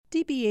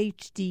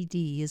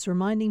CBHDD is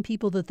reminding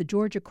people that the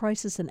Georgia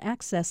Crisis and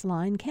Access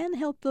Line can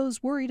help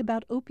those worried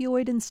about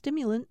opioid and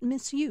stimulant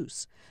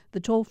misuse. The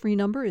toll-free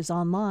number is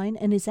online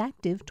and is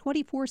active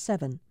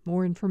 24/7.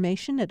 More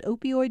information at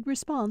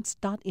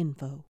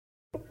opioidresponse.info.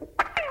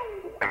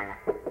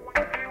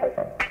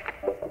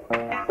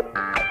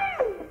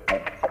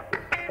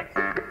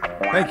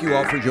 Thank you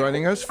all for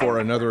joining us for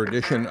another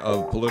edition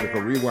of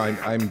Political Rewind.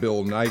 I'm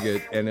Bill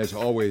Nigut, and as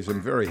always, I'm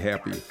very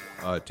happy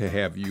to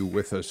have you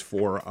with us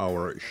for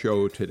our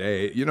show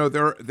today. You know,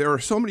 there are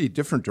so many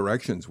different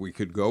directions we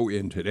could go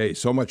in today.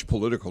 So much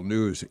political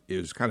news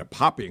is kind of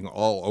popping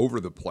all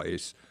over the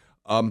place.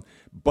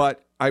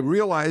 But I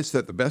realized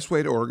that the best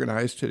way to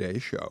organize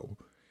today's show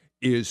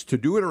is to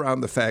do it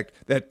around the fact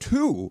that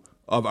two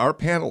of our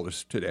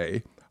panelists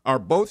today are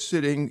both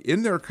sitting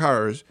in their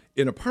cars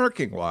in a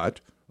parking lot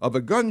of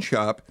a gun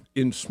shop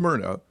in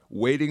Smyrna,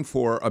 waiting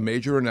for a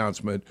major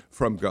announcement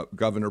from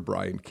Governor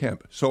Brian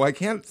Kemp. So I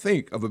can't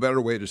think of a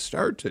better way to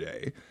start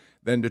today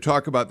than to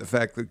talk about the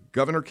fact that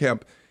Governor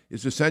Kemp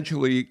is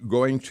essentially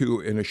going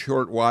to, in a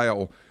short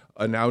while,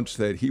 announce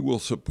that he will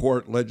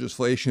support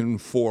legislation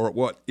for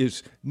what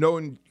is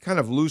known kind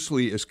of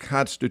loosely as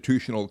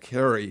constitutional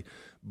carry.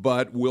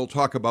 But we'll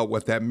talk about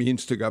what that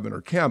means to Governor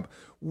Kemp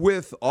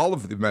with all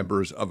of the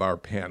members of our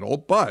panel.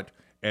 But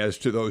as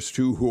to those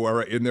two who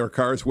are in their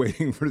cars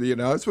waiting for the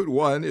announcement,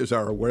 one is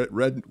our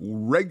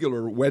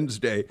regular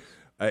Wednesday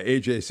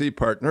AJC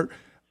partner,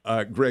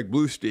 Greg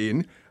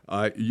Bluestein.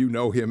 You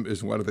know him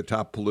as one of the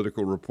top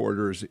political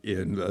reporters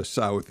in the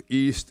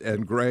Southeast.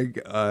 And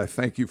Greg,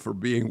 thank you for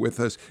being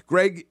with us.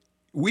 Greg,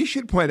 we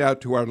should point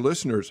out to our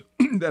listeners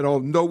that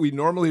although we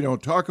normally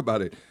don't talk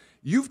about it,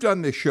 you've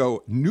done this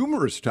show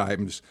numerous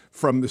times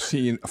from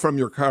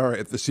your car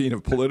at the scene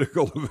of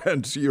political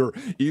events you're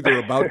either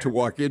about to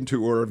walk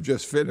into or have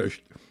just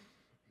finished.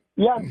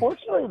 Yeah,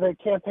 unfortunately, the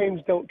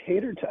campaigns don't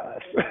cater to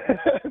us.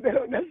 They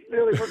don't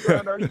necessarily work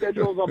around our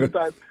schedules all the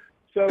time.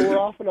 So we're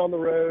often on the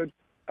road.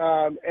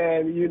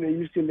 And,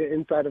 you've seen the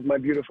inside of my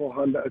beautiful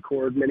Honda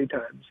Accord many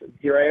times. And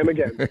here I am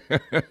again.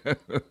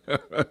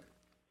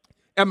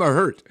 Emma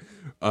Hurt,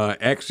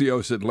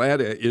 Axios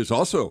Atlanta, is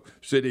also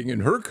sitting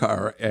in her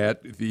car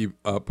at the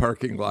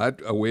parking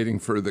lot waiting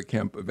for the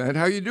Kemp event.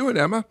 How you doing,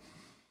 Emma?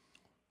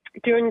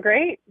 Doing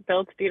great. Bill,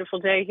 it's a beautiful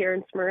day here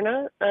in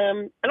Smyrna.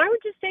 And I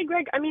would just say,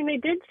 Greg, they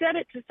did set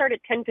it to start at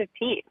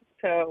 10:15.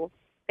 So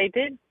they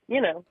did,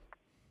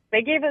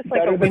 they gave us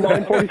like better than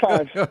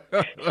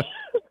 9:45.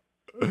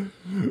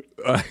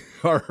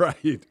 All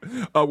right.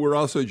 We're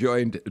also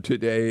joined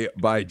today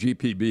by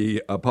GPB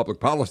public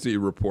policy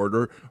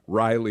reporter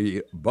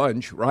Riley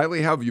Bunch.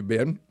 Riley, how have you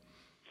been?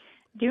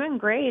 Doing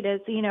great.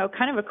 It's,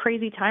 kind of a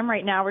crazy time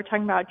right now. We're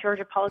talking about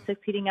Georgia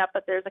politics heating up,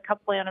 but there's a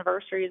couple of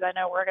anniversaries I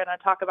know we're going to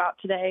talk about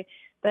today.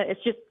 But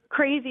it's just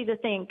crazy to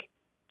think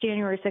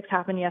January 6th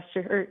happened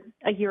yesterday or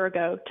a year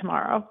ago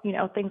tomorrow,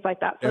 things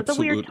like that. So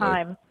Absolutely. It's a weird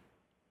time.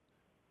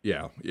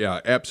 Yeah,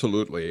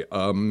 absolutely.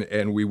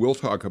 And we will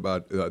talk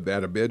about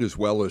that a bit, as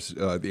well as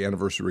the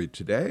anniversary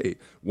today,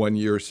 1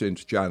 year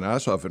since Jon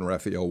Ossoff and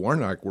Raphael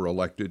Warnock were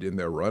elected in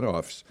their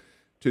runoffs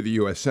to the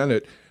U.S.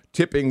 Senate,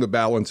 tipping the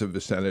balance of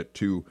the Senate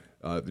to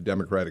the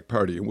Democratic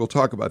Party. And we'll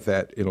talk about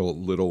that in a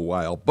little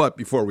while. But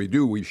before we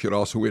do, we should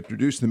also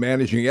introduce the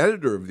managing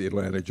editor of the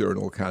Atlanta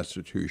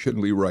Journal-Constitution,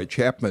 Leroy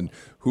Chapman,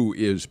 who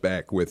is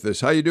back with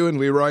us. How you doing,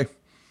 Leroy?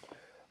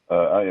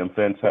 I am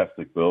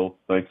fantastic, Bill.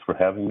 Thanks for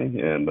having me,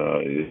 and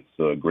it's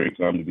a great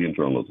time to be in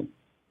journalism.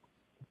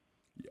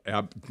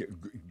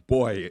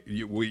 Boy,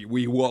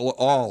 we will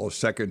all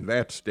second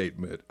that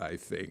statement, I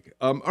think.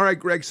 All right,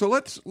 Greg, so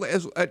let's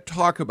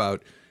talk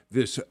about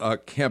this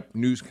Kemp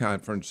news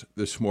conference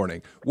this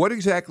morning. What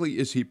exactly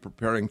is he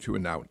preparing to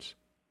announce?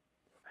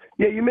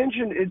 Yeah, you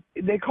mentioned it.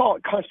 They call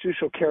it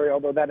constitutional carry,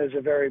 although that is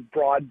a very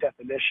broad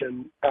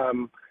definition.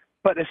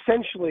 But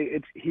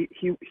essentially,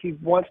 he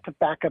wants to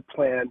back a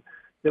plan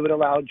that would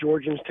allow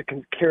Georgians to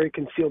carry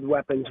concealed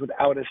weapons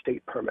without a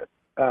state permit.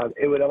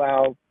 It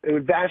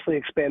would vastly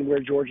expand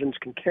where Georgians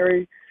can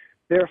carry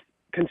their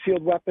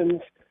concealed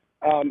weapons,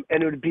 and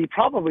it would be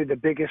probably the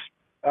biggest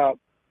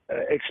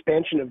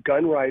expansion of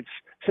gun rights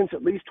since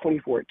at least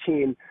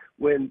 2014,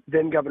 when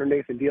then Governor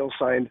Nathan Deal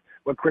signed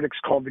what critics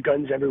called the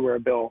Guns Everywhere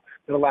bill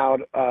that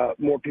allowed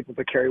more people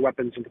to carry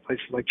weapons into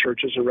places like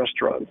churches and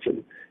restaurants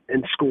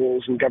and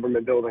schools and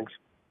government buildings.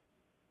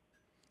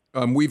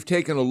 We've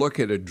taken a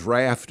look at a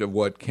draft of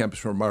what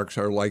Kemp's remarks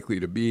are likely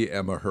to be,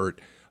 Emma Hurt.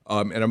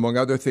 And among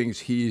other things,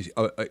 he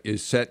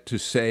is set to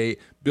say,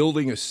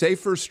 building a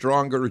safer,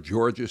 stronger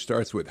Georgia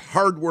starts with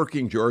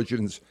hardworking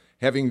Georgians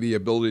having the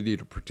ability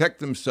to protect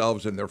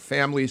themselves and their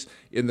families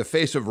in the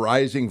face of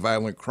rising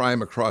violent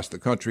crime across the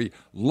country.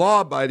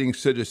 Law-abiding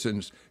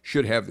citizens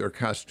should have their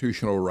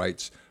constitutional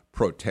rights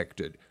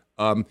protected.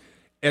 And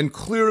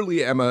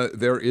clearly, Emma,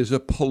 there is a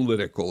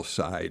political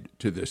side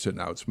to this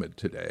announcement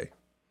today.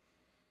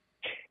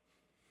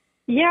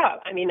 Yeah,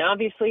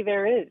 obviously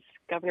there is.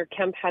 Governor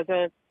Kemp has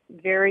a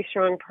very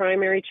strong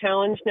primary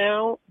challenge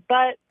now,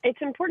 but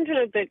it's important to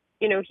note that,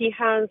 he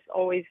has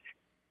always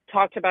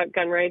talked about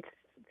gun rights,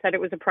 said it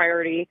was a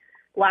priority,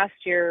 last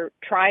year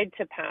tried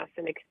to pass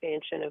an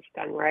expansion of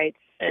gun rights,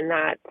 and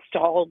that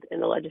stalled in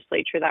the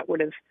legislature. That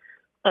would have,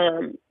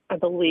 I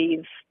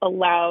believe,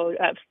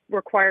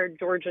 required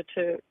Georgia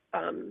to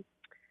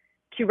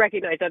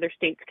recognize other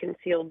states'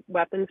 concealed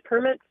weapons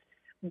permits.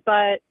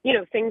 But,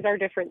 things are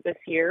different this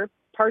year.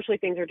 Partially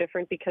things are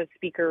different because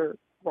Speaker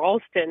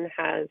Ralston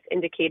has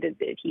indicated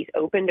that he's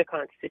open to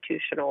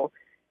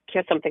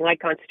something like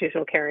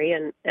constitutional carry.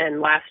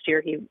 And last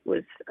year he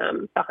was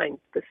behind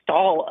the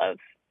stall of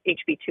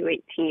HB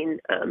 218,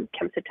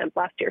 Kemp's attempt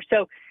last year.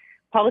 So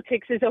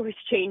politics is always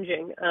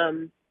changing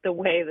the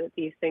way that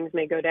these things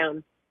may go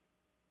down.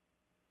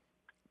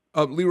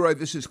 Leroy,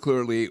 this is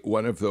clearly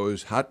one of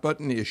those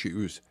hot-button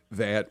issues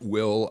that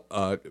will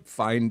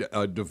find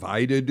a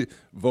divided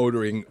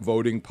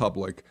voting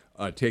public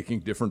taking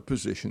different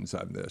positions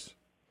on this.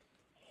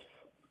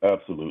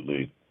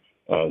 Absolutely.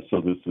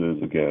 So this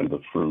is, again, the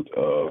fruit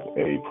of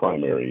a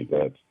primary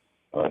that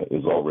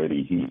is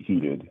already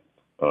heated,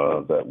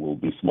 that will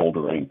be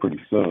smoldering pretty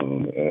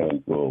soon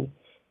and will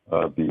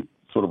be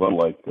sort of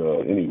unlike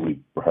any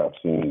we've perhaps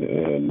seen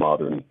in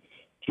modern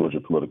Georgia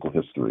political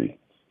history.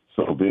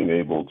 So being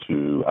able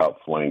to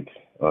outflank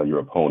your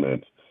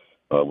opponent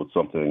with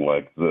something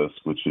like this,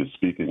 which is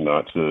speaking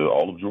not to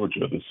all of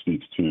Georgia, this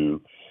speaks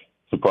to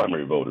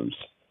primary voters.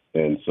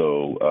 And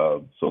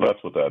so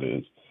that's what that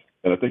is.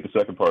 And I think the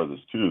second part of this,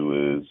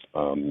 too, is,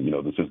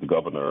 this is the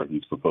governor.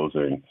 He's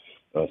proposing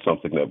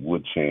something that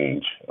would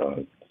change,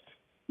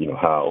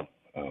 how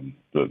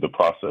the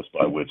process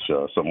by which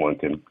someone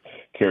can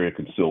carry a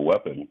concealed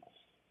weapon.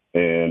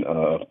 And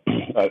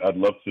I'd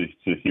love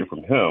to hear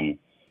from him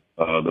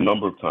the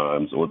number of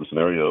times or the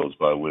scenarios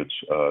by which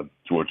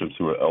Georgians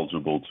who are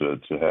eligible to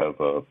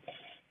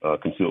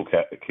have concealed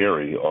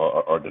carry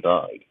are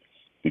denied,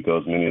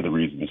 because many of the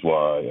reasons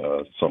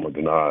why some are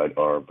denied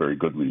are very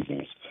good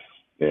reasons.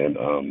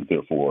 And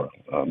therefore,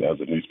 as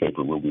a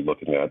newspaper, we'll be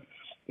looking at,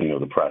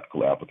 the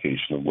practical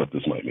application of what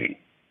this might mean.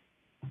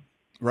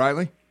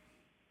 Riley?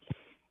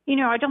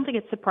 I don't think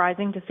it's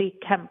surprising to see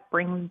Kemp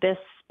bring this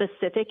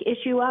specific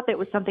issue up. It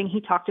was something he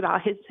talked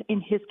about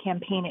in his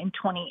campaign in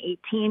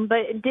 2018, but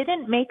it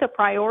didn't make a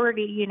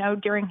priority,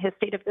 during his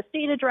State of the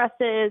State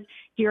addresses,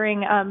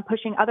 during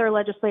pushing other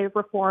legislative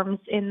reforms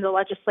in the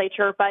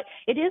legislature. But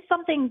it is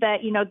something that,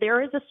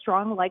 there is a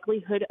strong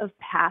likelihood of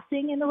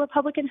passing in the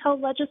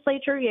Republican-held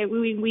legislature.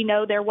 We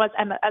know there was,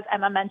 as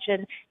Emma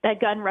mentioned,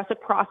 that gun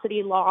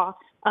reciprocity law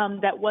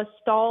that was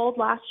stalled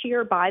last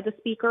year by the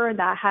speaker, and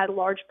that had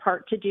large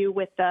part to do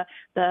with the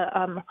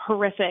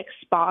horrific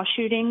spa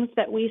shootings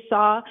that we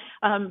saw.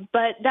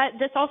 But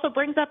this also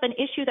brings up an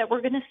issue that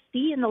we're going to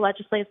see in the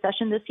legislative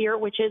session this year,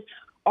 which is,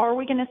 are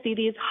we going to see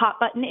these hot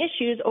button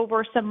issues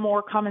over some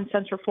more common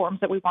sense reforms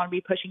that we want to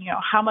be pushing?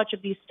 How much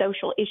of these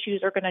social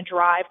issues are going to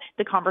drive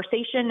the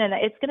conversation? And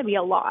it's going to be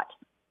a lot.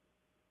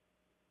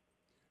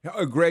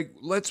 Greg,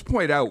 let's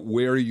point out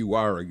where you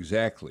are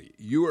exactly.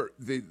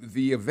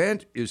 The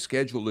event is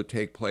scheduled to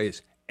take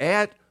place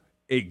at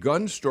a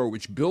gun store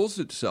which bills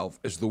itself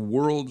as the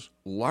world's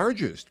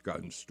largest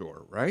gun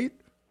store, right?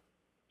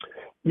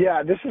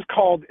 Yeah, this is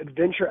called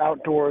Adventure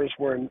Outdoors.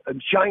 We're in a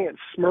giant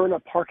Smyrna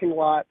parking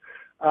lot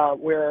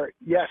where,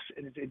 yes,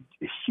 it's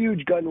a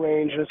huge gun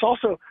range, and it's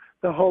also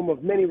the home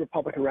of many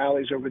Republican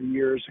rallies over the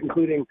years,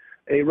 including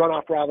a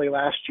runoff rally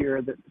last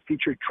year that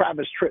featured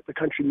Travis Tritt, the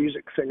country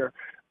music singer,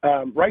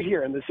 right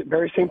here in this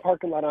very same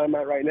parking lot I'm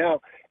at right now.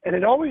 And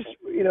it always,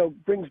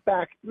 brings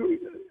back,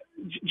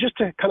 just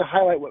to kind of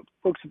highlight what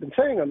folks have been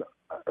saying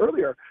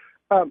earlier,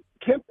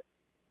 Kemp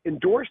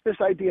endorsed this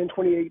idea in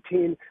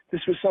 2018.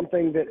 This was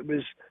something that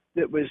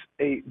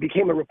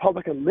became a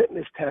Republican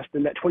litmus test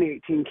in that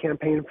 2018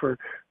 campaign for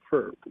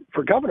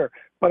governor,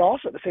 but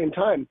also at the same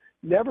time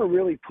never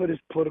really put his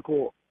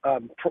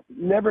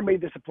never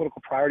made this a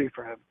political priority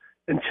for him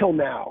until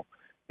now.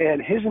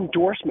 And his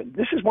endorsement,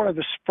 this is one of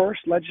the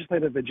first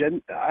legislative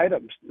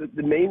items,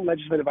 the main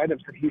legislative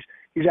items that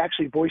he's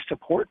actually voiced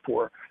support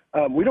for.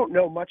 We don't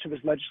know much of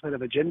his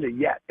legislative agenda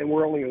yet, and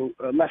we're only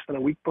less than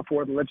a week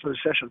before the legislative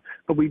session.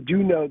 But we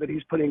do know that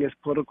he's putting his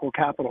political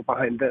capital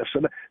behind this.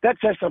 So that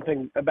says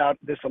something about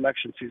this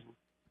election season.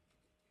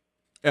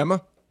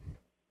 Emma?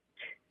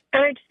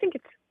 And I just think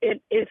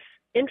it's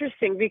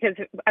interesting because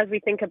as we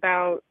think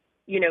about,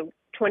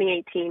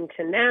 2018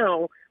 to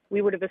now,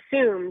 we would have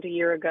assumed a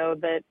year ago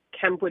that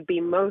Kemp would be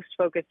most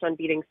focused on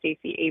beating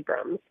Stacey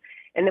Abrams,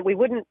 and that we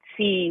wouldn't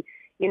see,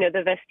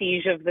 the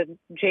vestige of the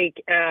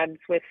Jake ads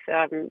with,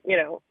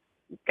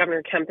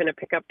 Governor Kemp in a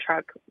pickup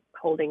truck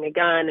holding a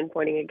gun and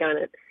pointing a gun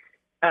at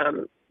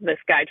this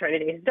guy trying to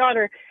date his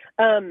daughter.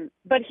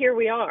 But here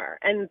we are,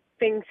 and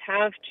things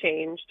have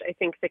changed. I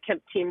think the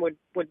Kemp team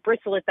would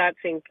bristle at that,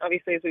 saying,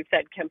 obviously, as we've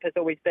said, Kemp has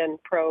always been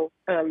pro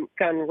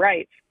gun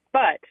rights,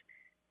 but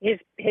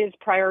his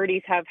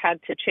priorities have had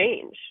to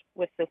change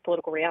with this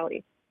political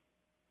reality.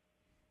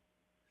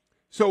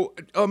 So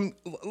I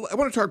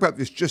want to talk about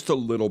this just a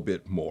little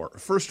bit more.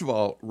 First of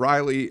all,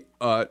 Riley,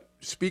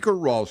 Speaker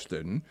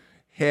Ralston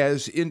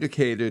has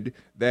indicated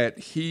that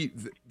he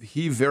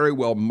very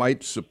well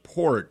might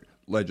support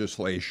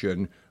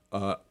legislation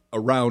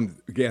around,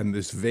 again,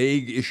 this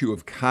vague issue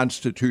of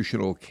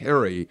constitutional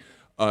carry.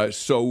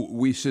 So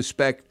we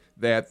suspect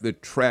that the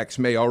tracks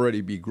may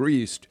already be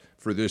greased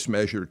for this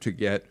measure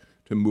to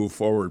move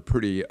forward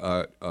pretty,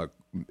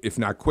 if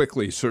not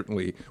quickly,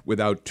 certainly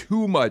without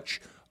too much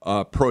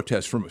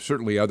protest from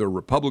certainly other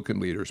Republican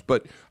leaders.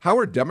 But how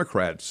are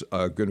Democrats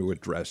going to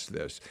address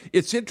this?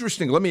 It's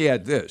interesting. Let me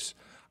add this.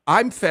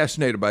 I'm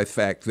fascinated by the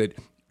fact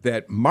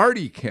that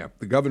Marty Kemp,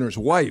 the governor's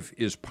wife,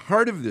 is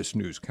part of this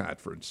news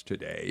conference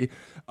today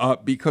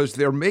because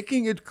they're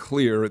making it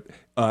clear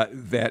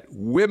that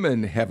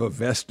women have a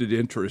vested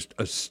interest,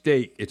 a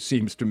stake, it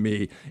seems to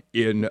me,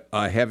 in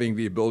having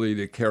the ability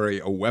to carry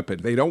a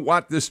weapon. They don't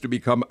want this to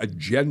become a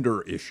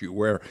gender issue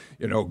where,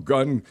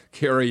 gun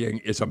carrying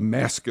is a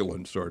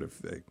masculine sort of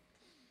thing.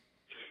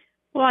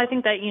 Well, I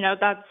think that,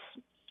 that's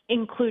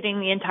including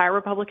the entire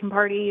Republican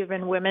Party,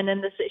 even women in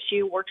this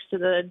issue, works to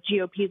the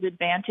GOP's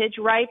advantage,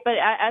 right? But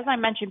as I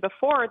mentioned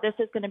before, this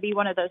is going to be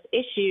one of those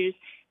issues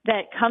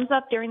that comes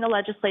up during the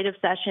legislative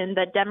session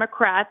that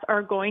Democrats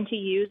are going to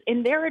use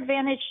in their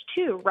advantage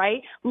too,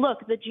 right?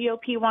 Look, the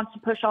GOP wants to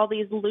push all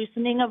these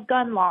loosening of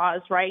gun laws,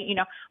 right?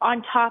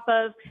 On top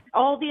of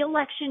all the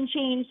election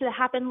change that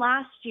happened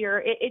last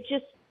year, it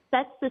just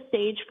sets the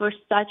stage for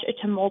such a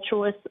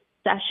tumultuous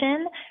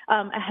session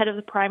ahead of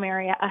the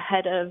primary,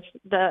 ahead of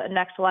the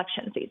next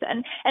election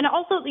season. And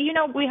also,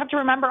 we have to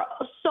remember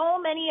so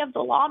many of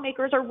the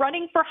lawmakers are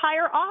running for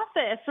higher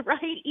office,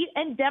 right?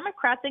 And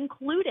Democrats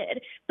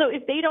included. So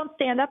if they don't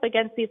stand up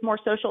against these more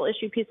social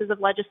issue pieces of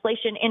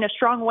legislation in a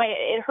strong way,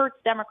 it hurts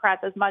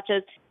Democrats as much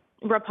as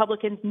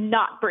Republicans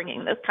not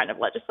bringing this kind of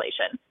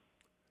legislation.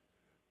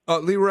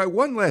 Leroy,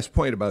 one last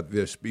point about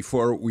this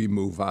before we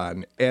move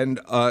on. And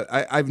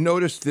I've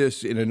noticed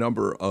this in a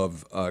number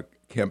of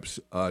Kemp's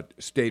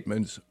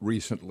statements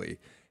recently.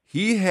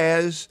 He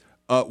has,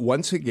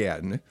 once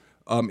again,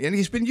 and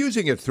he's been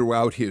using it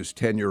throughout his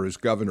tenure as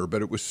governor,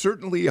 but it was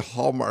certainly a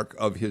hallmark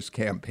of his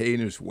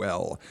campaign as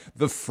well,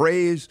 the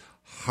phrase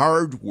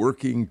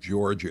hard-working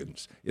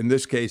Georgians. In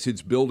this case,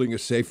 it's building a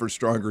safer,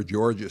 stronger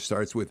Georgia.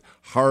 Starts with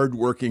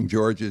hard-working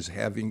Georgians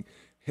having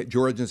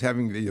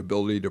the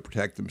ability to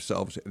protect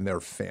themselves and their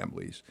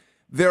families.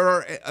 There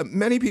are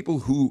many people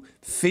who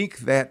think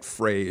that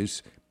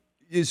phrase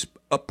is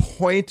a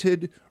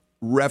pointed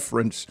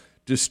reference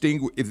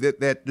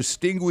that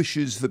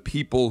distinguishes the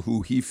people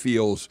who he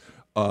feels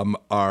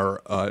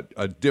are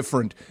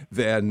different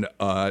than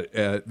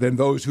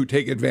those who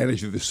take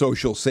advantage of the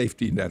social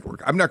safety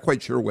network. I'm not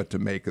quite sure what to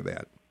make of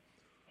that.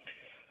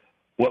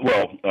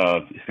 Well,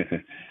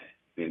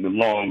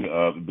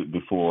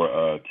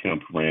 before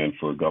Kemp ran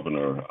for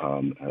governor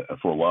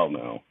for a while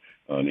now,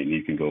 and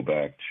you can go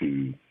back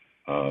to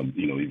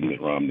even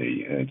Mitt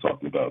Romney and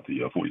talking about the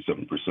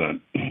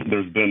 47%.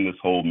 There's been this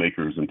whole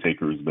makers and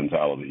takers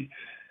mentality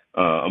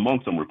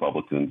among some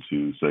Republicans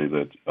who say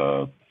that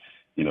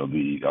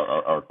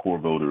our core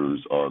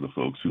voters are the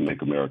folks who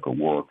make America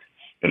work,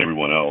 and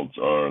everyone else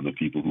are the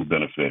people who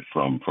benefit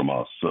from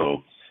us.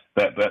 So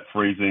that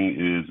phrasing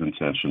is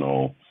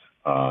intentional,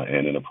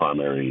 and in a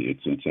primary,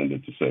 it's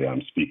intended to say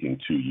I'm speaking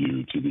to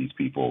you, to these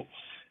people,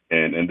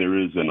 and there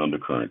is an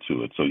undercurrent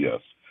to it. So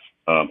yes.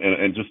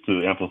 And just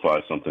to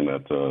amplify something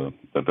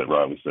that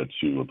Riley said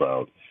too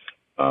about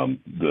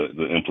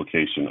the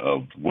implication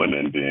of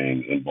women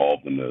being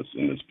involved in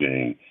this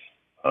being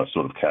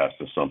sort of cast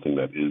as something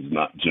that is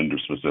not gender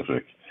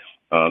specific,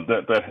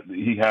 that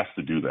he has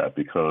to do that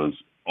because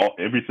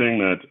everything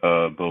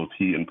that both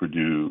he and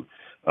Perdue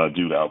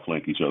do to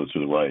outflank each other to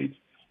the right,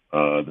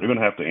 they're going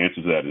to have to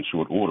answer to that in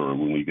short order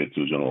when we get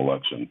to a general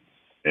election,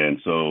 and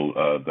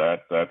so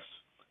that's.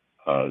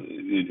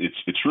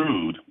 It's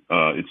shrewd,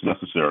 it's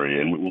necessary,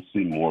 and we'll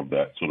see more of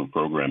that sort of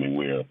programming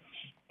where,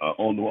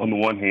 on the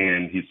one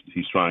hand,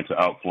 he's trying to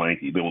outflank.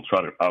 They will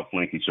try to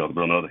outflank each other,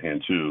 but on the other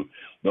hand, too,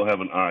 they'll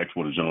have an eye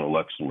toward a general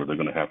election where they're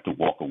going to have to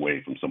walk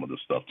away from some of this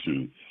stuff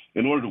too,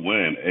 in order to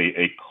win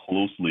a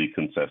closely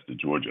contested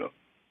Georgia,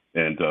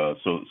 and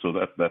so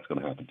that's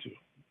going to happen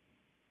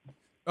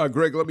too.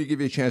 Greg, let me give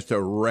you a chance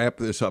to wrap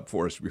this up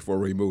for us before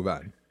we move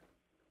on.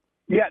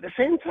 Yeah, at the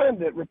same time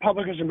that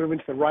Republicans are moving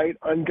to the right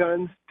on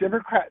guns,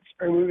 Democrats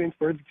are moving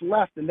further to the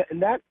left. And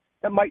that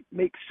might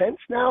make sense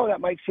now. That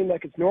might seem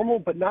like it's normal,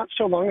 but not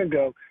so long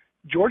ago,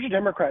 Georgia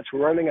Democrats were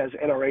running as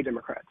NRA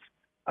Democrats.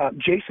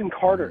 Jason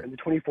Carter in the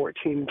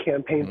 2014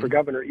 campaign for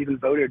governor even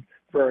voted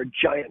for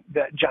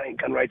that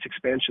giant gun rights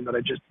expansion that I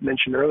just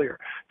mentioned earlier.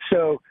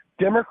 So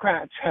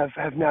Democrats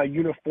have now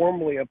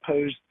uniformly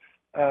opposed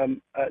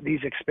these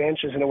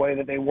expansions in a way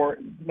that they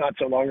weren't not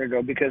so long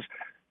ago, because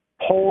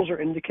polls are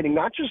indicating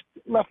not just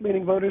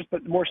left-leaning voters,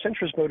 but more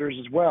centrist voters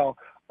as well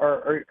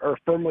are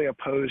firmly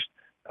opposed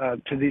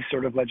to these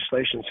sort of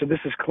legislation. So this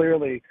is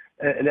clearly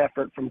an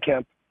effort from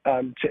Kemp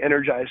to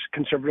energize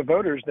conservative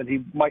voters that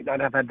he might not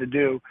have had to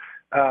do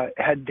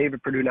had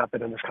David Perdue not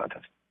been in this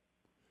contest.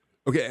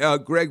 Okay,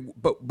 Greg,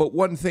 but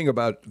one thing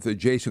about the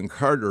Jason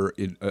Carter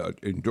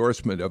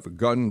endorsement of a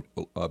gun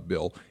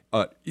bill,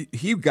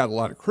 he got a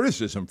lot of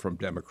criticism from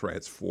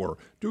Democrats for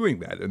doing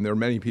that, and there are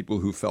many people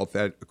who felt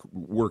that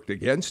worked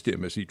against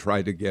him as he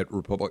tried to get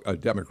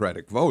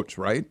Democratic votes,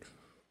 right?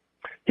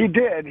 He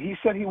did. He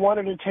said he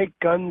wanted to take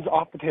guns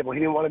off the table. He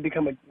didn't want to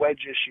become a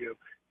wedge issue.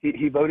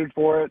 He voted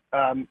for it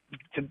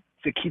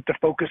to keep the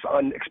focus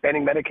on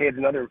expanding Medicaid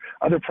and other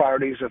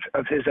priorities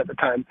of his at the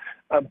time.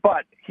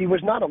 But he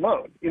was not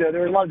alone. There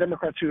were a lot of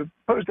Democrats who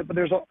opposed it, but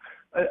there's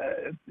a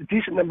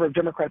decent number of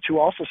Democrats who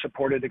also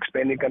supported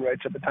expanding gun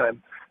rights at the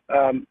time,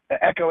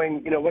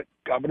 echoing, what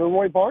Governor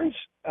Roy Barnes,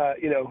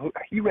 who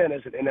he ran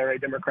as an NRA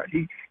Democrat.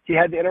 He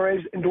had the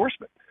NRA's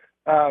endorsement.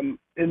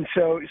 And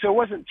so it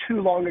wasn't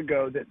too long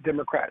ago that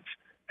Democrats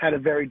had a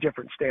very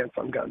different stance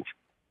on guns.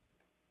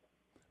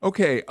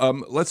 Okay,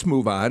 let's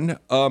move on.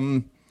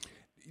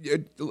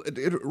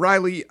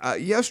 Riley,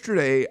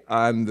 yesterday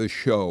on the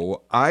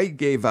show, I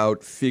gave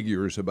out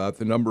figures about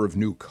the number of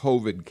new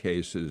COVID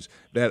cases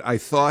that I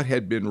thought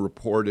had been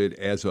reported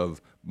as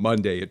of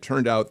Monday. It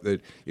turned out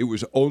that it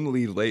was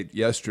only late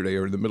yesterday,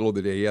 or in the middle of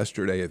the day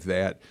yesterday,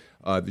 that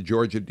the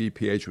Georgia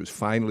DPH was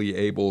finally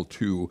able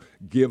to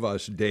give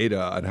us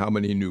data on how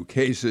many new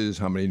cases,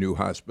 how many new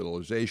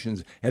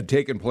hospitalizations had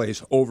taken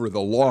place over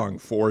the long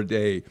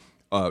 4-day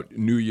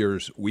New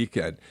Year's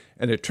weekend.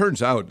 And it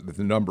turns out that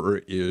the number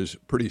is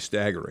pretty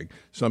staggering.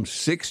 Some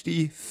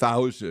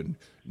 60,000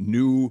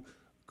 new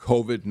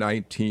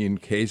COVID-19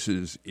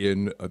 cases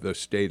in the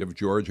state of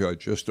Georgia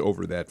just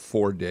over that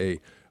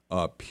 4-day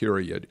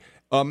period.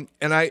 And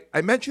I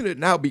mention it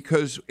now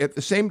because at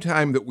the same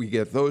time that we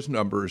get those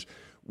numbers,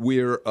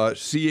 we're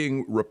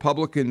seeing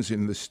Republicans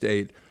in the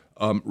state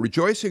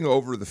rejoicing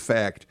over the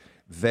fact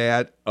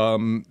that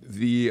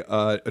the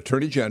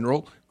Attorney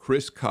General,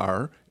 Chris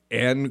Carr,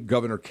 and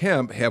Governor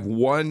Kemp have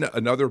won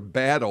another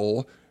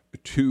battle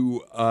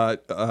to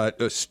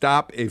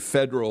stop a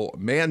federal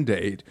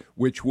mandate,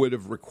 which would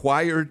have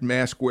required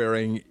mask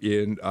wearing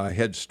in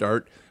Head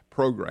Start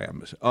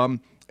programs.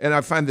 And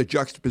I find the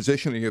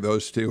juxtapositioning of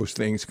those two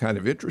things kind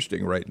of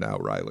interesting right now,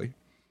 Riley.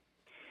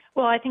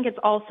 Well, I think it's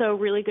also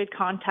really good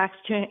context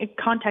to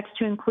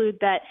include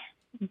that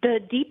the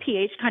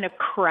DPH kind of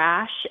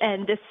crash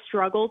and this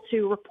struggle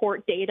to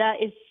report data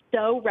is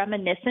so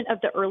reminiscent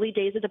of the early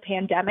days of the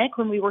pandemic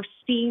when we were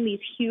seeing these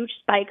huge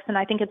spikes. And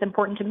I think it's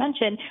important to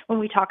mention when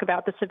we talk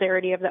about the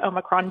severity of the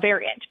Omicron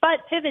variant.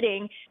 But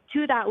pivoting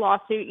to that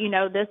lawsuit,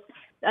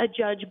 a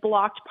judge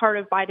blocked part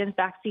of Biden's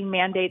vaccine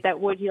mandate that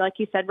would, like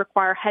you said,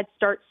 require Head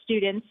Start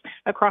students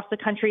across the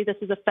country. This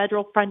is a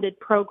federal-funded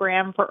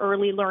program for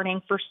early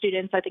learning for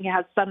students. I think it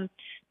has some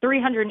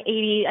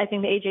 380, I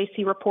think the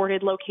AJC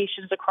reported,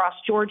 locations across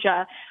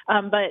Georgia.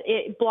 But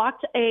it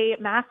blocked a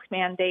mask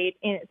mandate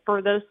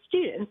for those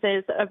students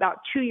as about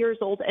 2 years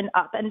old and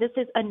up. And this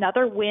is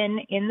another win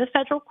in the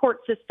federal court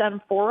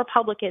system for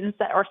Republicans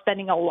that are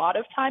spending a lot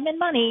of time and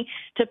money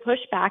to push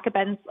back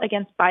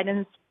against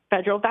Biden's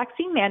federal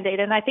vaccine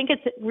mandate. And I think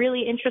it's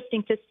really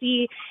interesting to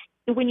see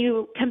when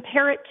you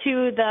compare it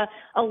to the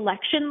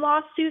election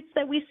lawsuits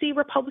that we see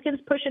Republicans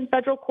push in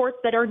federal courts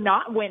that are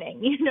not winning.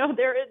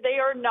 They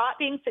are not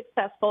being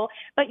successful,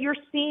 but you're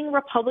seeing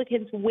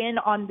Republicans win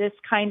on this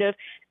kind of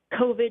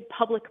COVID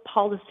public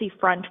policy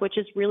front, which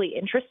is really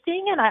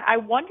interesting. And I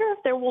wonder if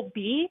there will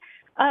be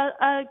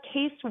a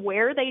case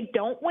where they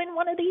don't win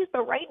one of these.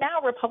 But right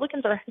now,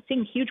 Republicans are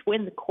seeing huge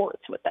wins in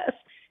courts with this.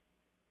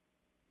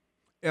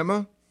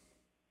 Emma?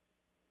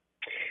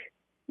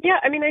 Yeah,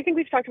 I mean, I think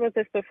we've talked about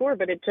this before,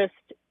 but it just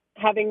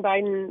having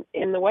Biden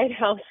in the White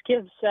House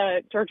gives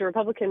Georgia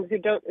Republicans who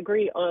don't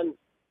agree on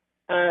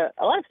a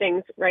lot of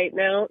things right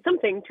now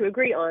something to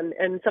agree on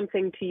and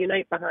something to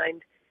unite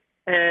behind.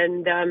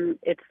 And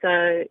it's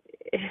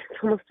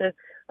almost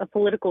a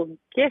political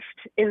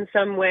gift in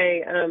some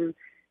way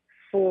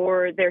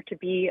for there to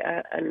be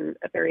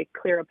a very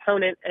clear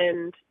opponent.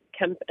 And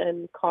Kemp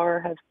and Carr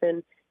have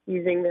been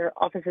using their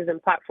offices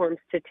and platforms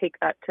to take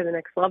that to the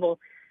next level.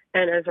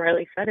 And as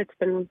Riley said, it's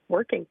been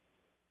working.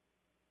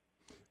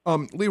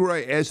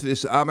 Leroy, as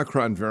this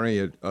Omicron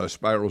variant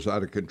spirals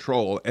out of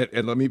control,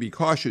 and let me be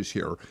cautious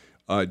here,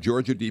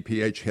 Georgia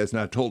DPH has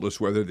not told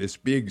us whether this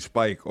big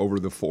spike over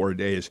the 4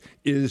 days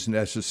is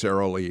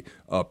necessarily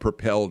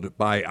propelled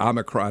by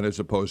Omicron as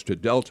opposed to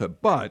Delta.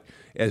 But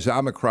as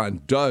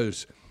Omicron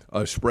does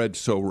spread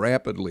so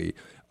rapidly,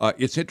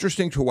 it's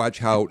interesting to watch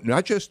how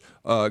not just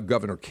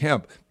Governor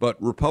Kemp,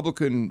 but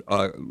Republican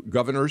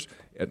governors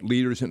and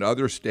leaders in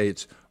other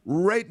states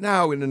right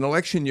now in an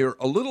election year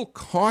a little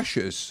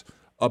cautious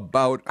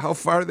about how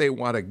far they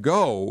want to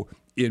go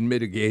in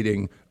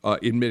mitigation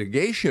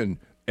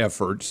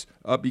efforts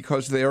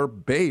because their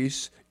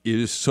base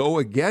is so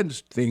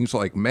against things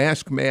like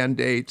mask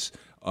mandates.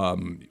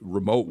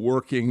 Remote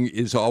working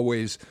is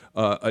always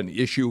an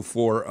issue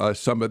for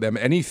some of them.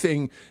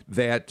 Anything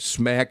that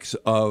smacks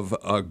of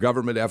a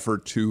government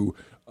effort to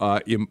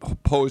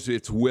impose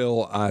its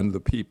will on the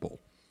people.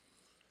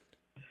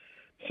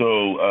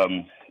 So,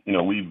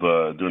 we've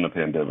during the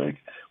pandemic,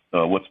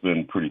 what's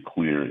been pretty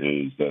clear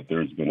is that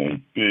there's been a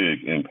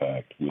big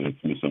impact with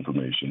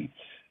misinformation,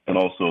 and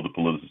also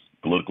the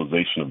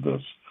politicalization of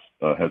this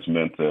has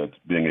meant that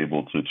being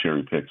able to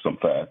cherry pick some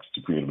facts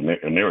to create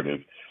a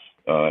narrative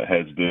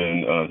has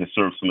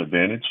served some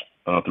advantage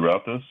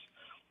throughout this.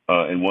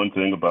 And one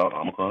thing about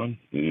Omicron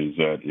is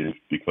that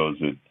because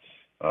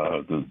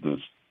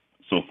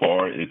so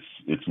far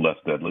it's less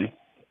deadly.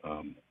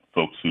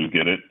 Folks who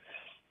get it,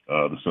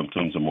 the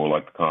symptoms are more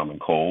like the common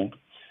cold.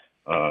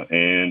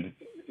 And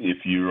if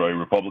you're a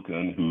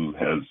Republican who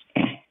has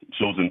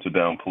chosen to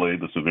downplay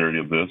the severity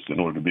of this in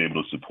order to be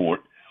able to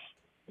support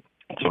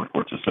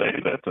or to say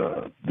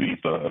that these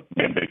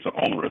mandates are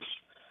onerous,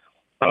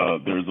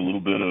 there's a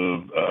little bit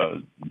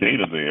of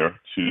data there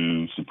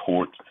to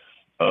support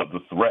the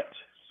threat,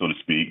 so to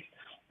speak.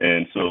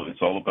 And so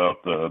it's all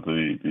about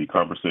the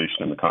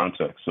conversation and the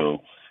context.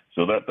 So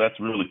that's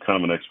really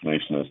kind of an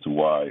explanation as to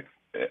why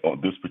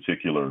on this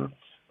particular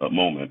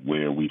moment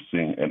where we've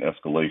seen an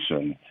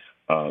escalation,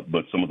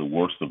 but some of the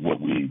worst of what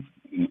we've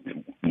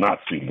not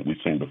seen that we've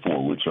seen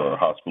before, which are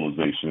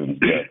hospitalizations,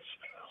 deaths.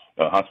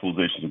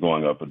 Hospitalizations are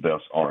going up, but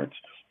deaths aren't.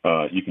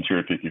 You can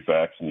cherry pick your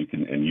facts, and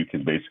you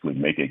can basically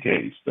make a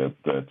case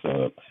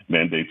that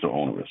mandates are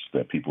onerous,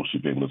 that people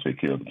should be able to take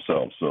care of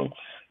themselves. So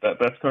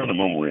that's kind of the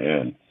moment we're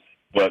in.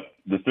 But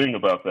the thing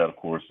about that, of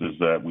course, is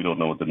that we don't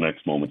know what the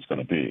next moment's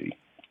going to be.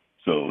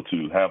 So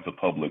to have the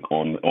public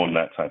on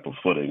that type of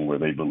footing where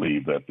they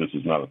believe that this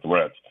is not a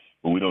threat,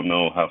 but we don't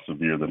know how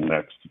severe the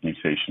next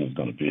mutation is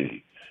going to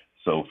be.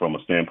 So from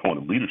a standpoint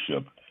of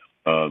leadership,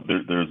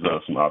 there's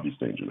some obvious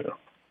danger there.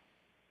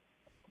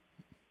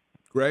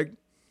 Greg?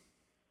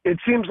 It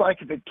seems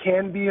like if it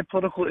can be a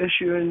political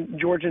issue in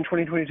Georgia in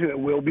 2022, it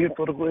will be a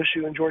political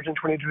issue in Georgia in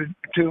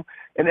 2022.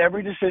 And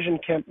every decision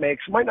Kemp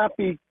makes might not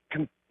be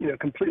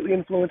completely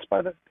influenced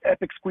by the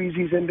epic squeeze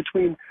he's in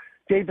between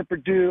David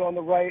Perdue on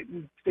the right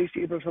and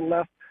Stacey Abrams on the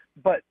left,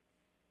 but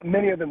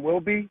many of them will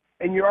be.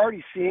 And you're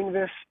already seeing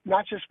this,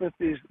 not just with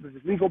these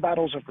legal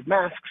battles over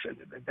masks and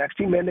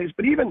vaccine mandates,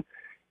 but even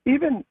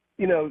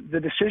the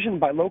decision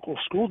by local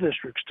school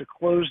districts to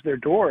close their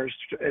doors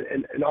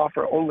and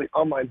offer only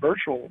online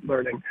virtual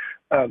learning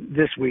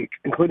this week,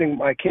 including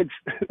my kids'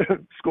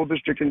 school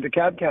district in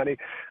DeKalb County.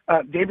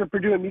 David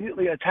Perdue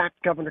immediately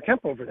attacked Governor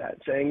Kemp over that,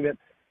 saying that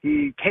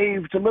he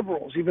caved to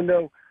liberals, even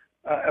though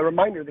a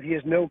reminder that he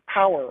has no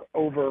power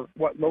over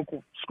what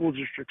local school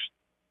districts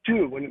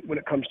do when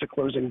it comes to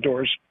closing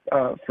doors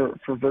for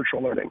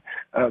virtual learning.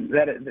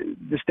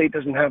 The state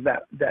doesn't have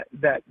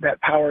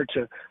that power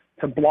to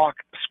block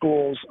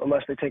schools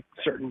unless they take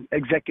certain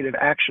executive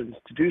actions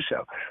to do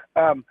so.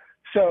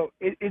 So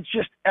it's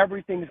just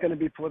everything's going to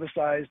be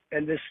politicized,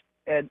 and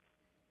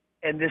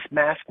this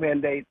mask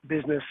mandate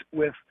business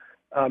with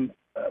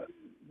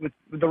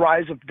the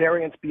rise of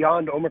variants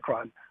beyond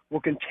Omicron will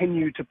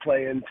continue to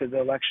play into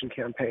the election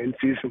campaign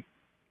season.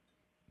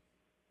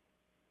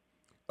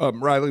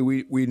 Riley,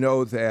 we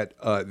know that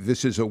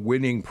this is a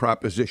winning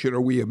proposition,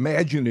 or we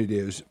imagine it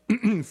is,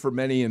 for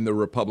many in the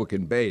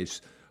Republican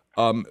base.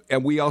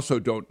 And we also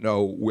don't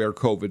know where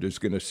COVID is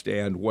going to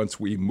stand once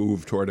we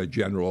move toward a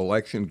general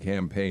election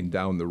campaign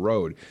down the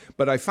road.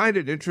 But I find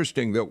it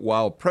interesting that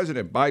while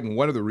President Biden,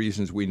 one of the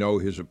reasons we know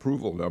his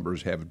approval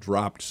numbers have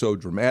dropped so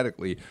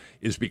dramatically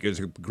is because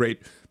a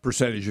great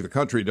percentage of the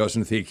country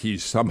doesn't think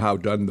he's somehow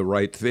done the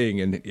right thing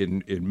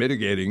in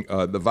mitigating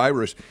the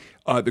virus.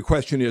 The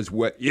question is,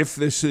 if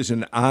this is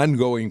an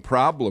ongoing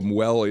problem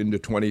well into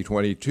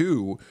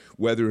 2022,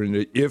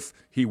 if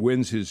he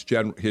wins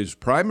his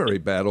primary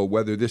battle,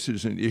 whether this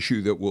is an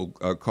issue that will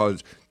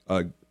cause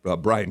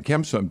Brian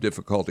Kemp some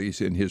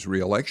difficulties in his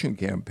reelection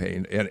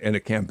campaign and a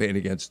campaign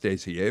against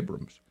Stacey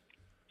Abrams.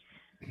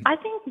 I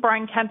think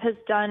Brian Kemp has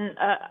done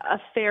a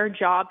fair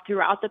job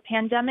throughout the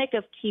pandemic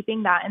of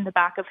keeping that in the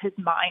back of his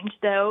mind,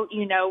 though.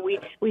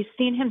 We've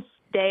seen him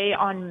stay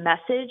on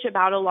message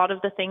about a lot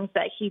of the things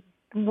that he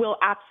will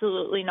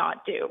absolutely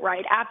not do,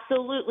 right?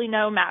 Absolutely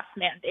no mask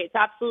mandates,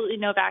 absolutely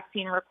no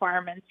vaccine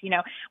requirements.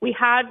 We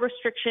had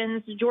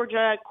restrictions.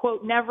 Georgia,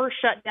 quote, never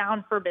shut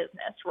down for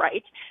business,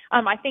 right?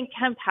 I think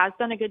Kemp has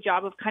done a good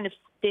job of kind of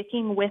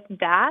sticking with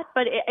that,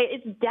 but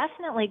it's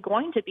definitely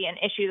going to be an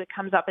issue that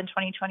comes up in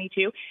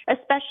 2022,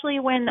 especially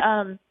when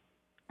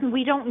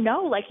we don't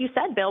know, like you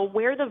said, Bill,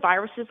 where the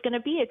virus is going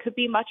to be. It could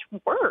be much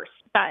worse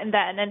than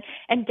then.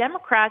 And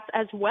Democrats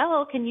as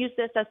well can use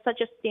this as such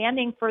a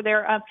standing for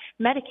their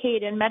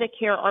Medicaid and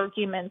Medicare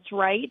arguments,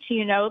 right?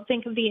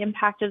 Think of the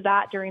impact of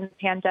that during the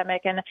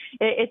pandemic. And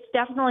it's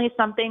definitely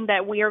something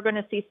that we are going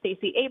to see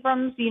Stacey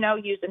Abrams,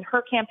 use in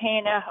her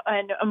campaign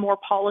in a more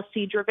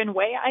policy-driven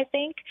way, I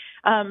think.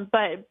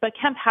 But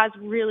Kemp has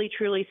really,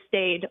 truly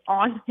stayed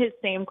on his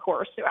same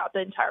course throughout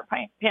the entire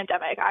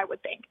pandemic, I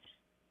would think.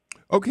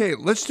 Okay,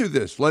 let's do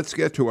this. Let's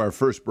get to our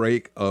first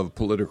break of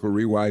Political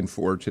Rewind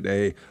for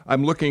today.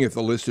 I'm looking at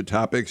the list of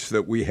topics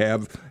that we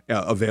have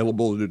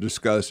available to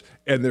discuss,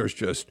 and there's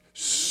just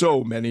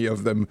so many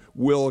of them.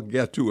 We'll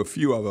get to a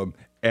few of them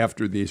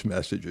after these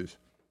messages.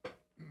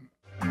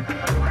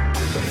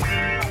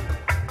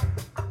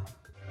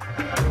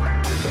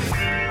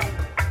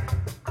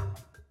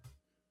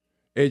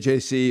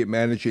 AJC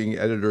Managing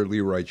Editor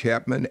Leroy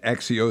Chapman,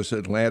 Axios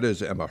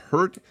Atlanta's Emma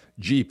Hurt,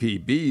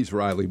 GPB's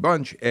Riley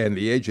Bunch, and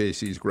the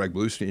AJC's Greg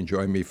Bluestein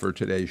join me for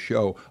today's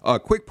show.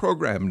 A quick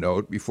program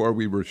note before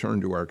we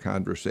return to our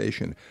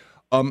conversation.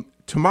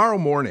 Tomorrow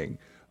morning,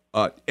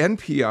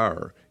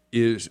 NPR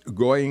is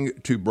going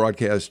to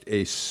broadcast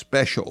a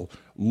special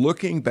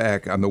looking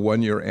back on the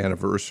one-year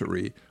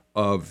anniversary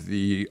of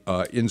the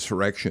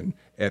insurrection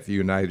at the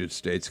United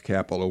States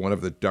Capitol, one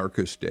of the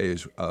darkest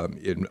days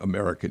in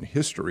American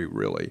history,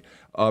 really.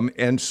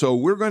 And so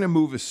we're going to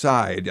move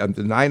aside on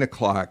the 9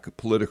 o'clock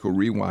Political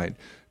Rewind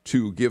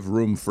to give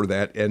room for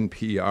that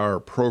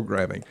NPR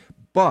programming.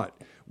 But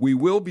we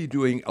will be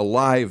doing a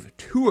live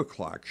 2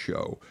 o'clock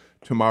show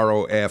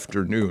tomorrow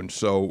afternoon,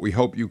 so we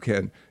hope you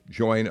can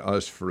join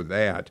us for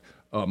that.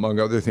 Among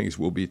other things,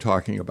 we'll be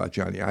talking about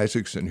Johnny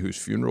Isakson, whose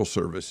funeral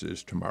service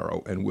is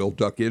tomorrow, and we'll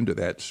duck into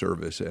that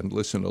service and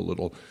listen a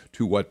little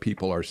to what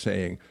people are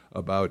saying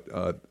about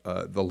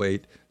the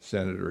late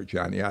Senator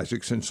Johnny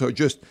Isakson. So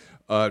just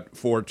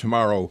for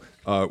tomorrow,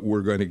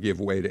 we're going to give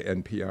way to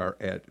NPR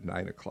at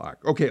 9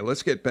 o'clock. Okay,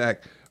 let's get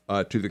back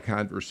to the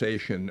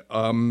conversation.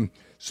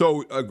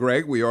 So,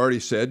 Greg, we already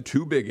said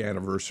 2 big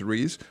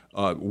anniversaries.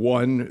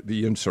 One,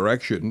 the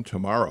insurrection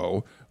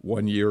tomorrow,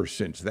 1 year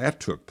since that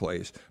took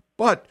place.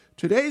 But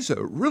today's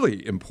a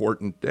really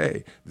important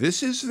day.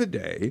 This is the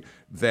day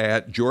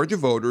that Georgia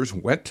voters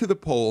went to the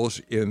polls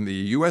in the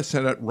U.S.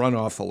 Senate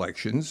runoff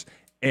elections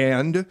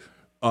and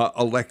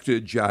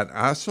elected Jon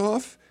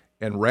Ossoff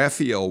and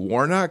Raphael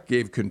Warnock,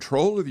 gave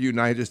control of the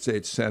United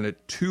States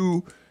Senate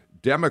to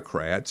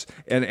Democrats.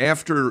 And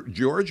after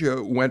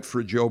Georgia went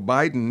for Joe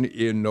Biden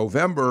in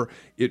November,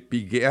 it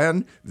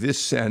began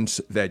this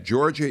sense that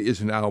Georgia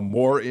is now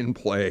more in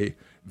play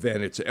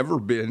than it's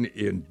ever been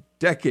in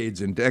decades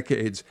and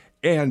decades,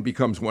 and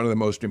becomes one of the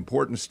most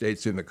important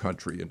states in the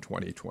country in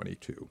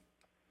 2022.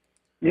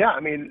 Yeah, I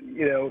mean,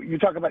 you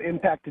talk about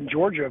impact in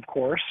Georgia, of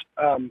course,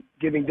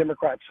 giving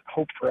Democrats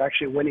hope for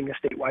actually winning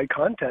a statewide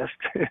contest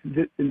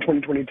in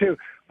 2022,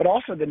 but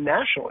also the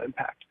national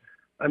impact.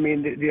 I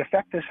mean, the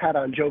effect this had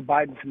on Joe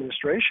Biden's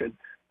administration,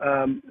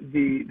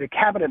 the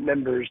cabinet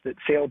members that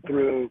sailed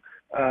through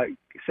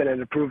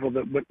Senate approval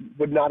that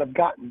would not have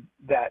gotten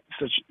that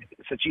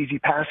such easy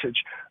passage.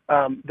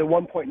 The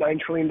 $1.9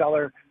 trillion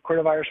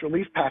coronavirus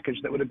relief package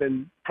that would have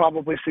been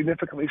probably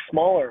significantly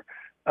smaller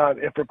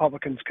if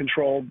Republicans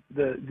controlled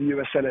the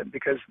U.S. Senate,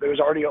 because there was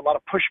already a lot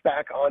of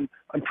pushback on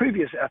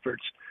previous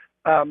efforts.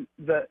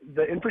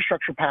 The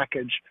infrastructure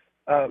package,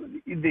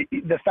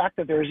 the fact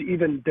that there is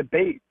even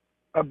debate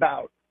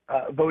about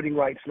voting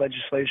rights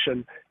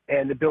legislation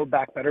and the Build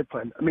Back Better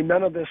plan. I mean,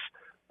 none of this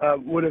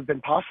would have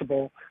been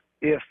possible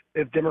if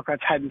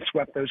Democrats hadn't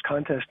swept those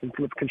contests and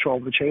flipped control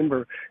of the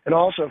chamber. And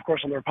also, of course,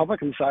 on the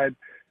Republican side,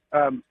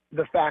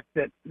 the fact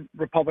that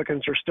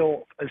Republicans are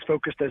still as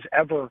focused as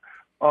ever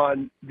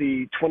on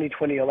the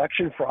 2020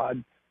 election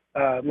fraud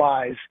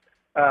lies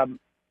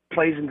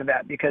plays into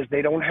that, because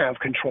they don't have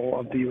control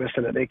of the U.S.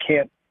 Senate.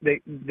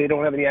 They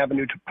don't have any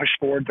avenue to push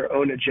forward their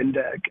own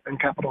agenda on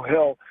Capitol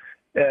Hill.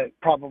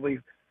 Probably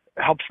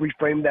helps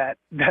reframe that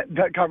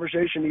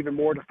conversation even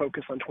more to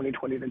focus on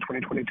 2020 than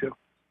 2022.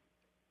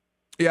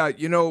 Yeah,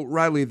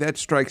 Riley, that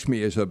strikes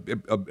me as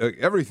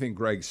everything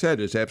Greg said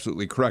is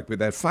absolutely correct. But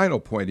that final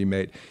point he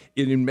made,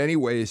 it in many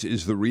ways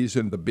is the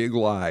reason the big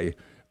lie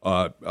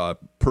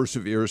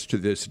perseveres to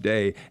this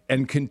day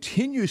and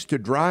continues to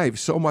drive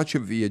so much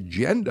of the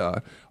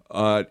agenda,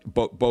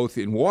 both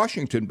in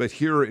Washington, but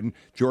here in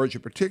Georgia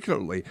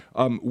particularly.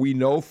 We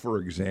know, for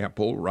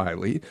example,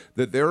 Riley,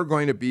 that there are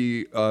going to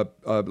be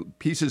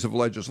pieces of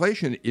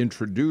legislation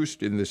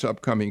introduced in this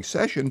upcoming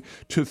session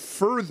to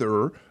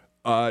further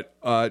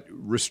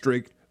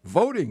restrict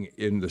voting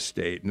in the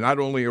state. Not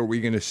only are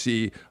we going to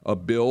see a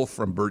bill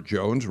from Burt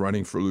Jones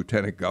running for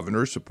lieutenant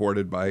governor,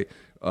 supported by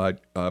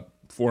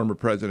former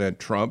President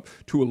Trump,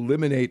 to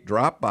eliminate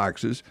drop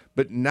boxes,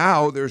 but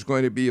now there's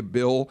going to be a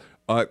bill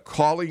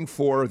calling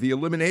for the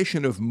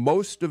elimination of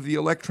most of the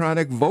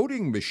electronic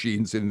voting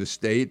machines in the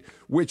state,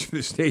 which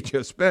the state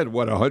just spent,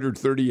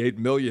 $138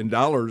 million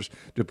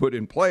to put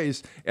in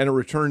place, and a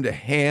return to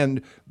hand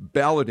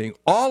balloting.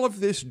 All of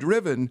this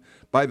driven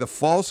by the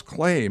false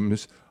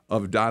claims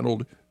of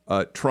Donald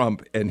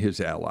Trump and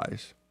his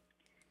allies.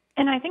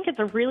 And I think it's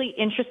a really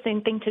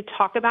interesting thing to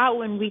talk about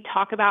when we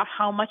talk about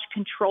how much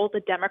control the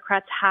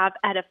Democrats have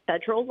at a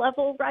federal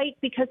level, right?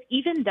 Because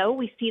even though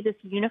we see this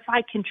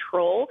unified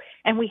control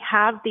and we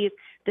have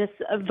this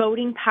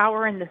voting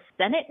power in the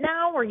Senate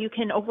now, where you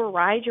can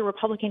override your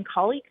Republican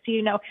colleagues,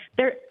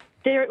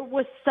 there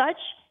was such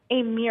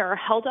a mirror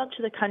held up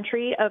to the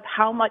country of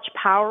how much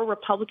power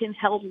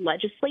Republican-held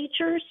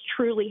legislatures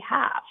truly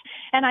have.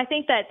 And I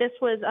think that this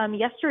was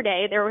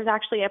yesterday, there was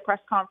actually a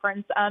press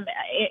conference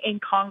in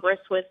Congress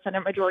with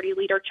Senate Majority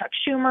Leader Chuck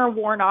Schumer.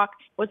 Warnock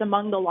was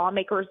among the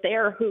lawmakers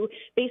there who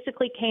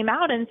basically came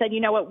out and said,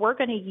 you know what, we're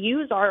going to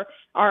use our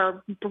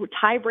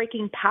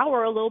tie-breaking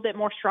power a little bit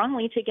more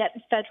strongly to get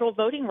federal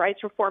voting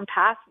rights reform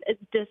passed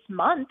this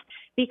month,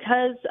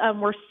 because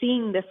we're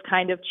seeing this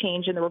kind of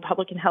change in the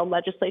Republican-held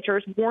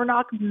legislatures.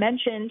 Warnock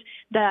mentioned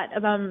that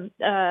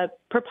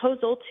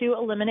proposal to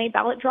eliminate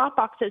ballot drop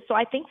boxes. So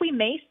I think we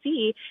may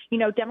see,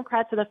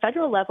 Democrats at the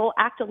federal level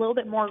act a little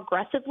bit more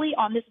aggressively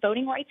on this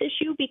voting rights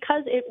issue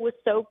because it was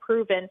so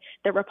proven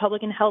that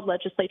Republican-held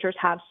legislatures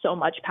have so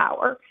much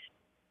power.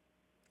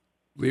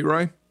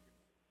 Leroy?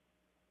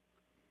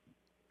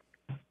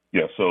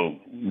 Yeah, so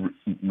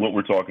what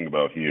we're talking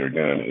about here,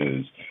 again,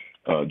 is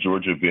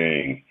Georgia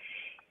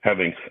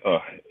having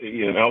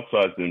an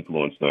outsized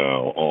influence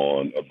now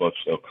on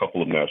a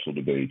couple of national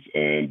debates,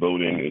 and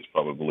voting is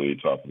probably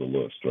top of the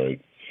list,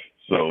 right?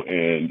 So,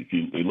 and if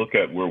you look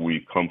at where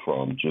we've come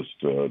from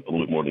just a little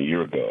bit more than a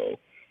year ago,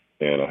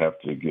 and I have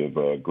to give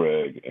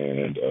Greg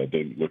and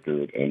David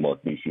Wickard and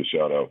Mark Nisi a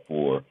shout out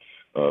for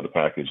the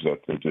package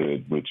that they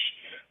did, which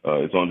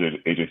is on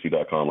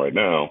AJC.com right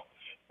now.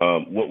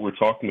 What we're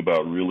talking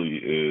about really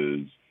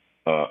is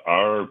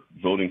our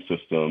voting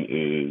system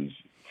is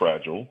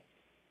fragile.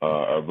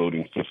 Our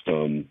voting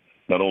system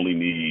not only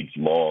needs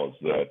laws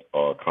that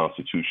are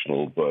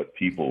constitutional, but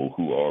people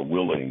who are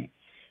willing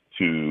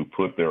to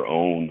put their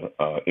own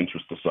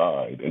interests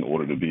aside in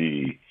order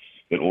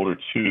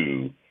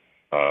to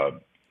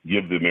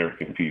give the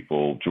American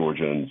people,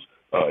 Georgians,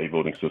 a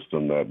voting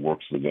system that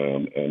works for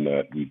them, and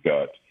that we've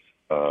got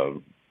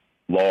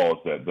laws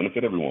that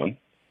benefit everyone,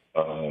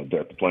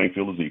 that the playing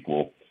field is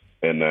equal,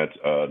 and that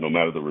no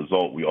matter the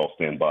result, we all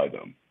stand by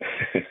them.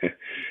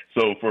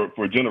 So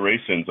for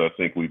generations, I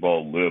think we've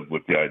all lived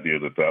with the idea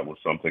that that was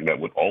something that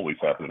would always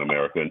happen in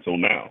America until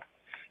now.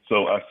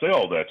 So I say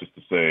all that just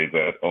to say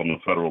that on the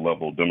federal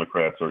level,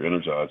 Democrats are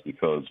energized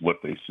because what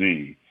they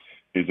see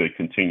is a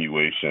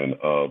continuation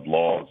of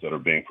laws that are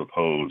being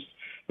proposed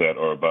that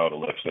are about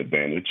election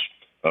advantage,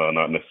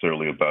 not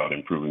necessarily about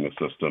improving the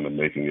system and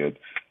making it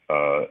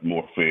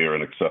more fair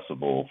and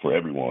accessible for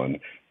everyone,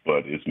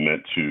 but is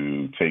meant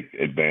to take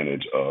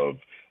advantage of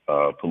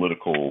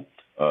political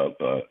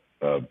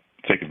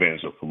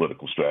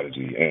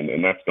strategy,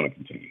 and that's going to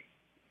continue.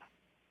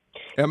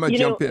 Emma,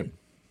 jump in.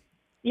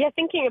 Yeah,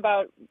 thinking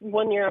about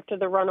 1 year after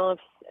the runoffs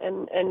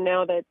and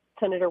now that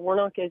Senator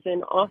Warnock is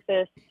in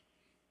office,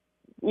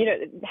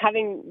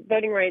 having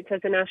voting rights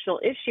as a national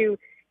issue,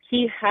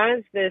 he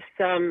has this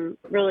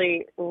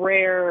really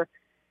rare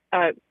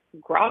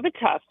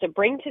gravitas to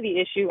bring to the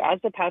issue as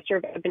the pastor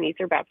of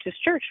Ebenezer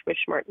Baptist Church, which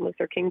Martin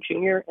Luther King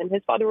Jr. and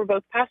his father were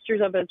both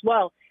pastors of as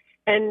well.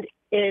 And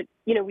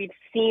we've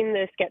seen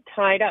this get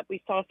tied up.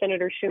 We saw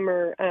Senator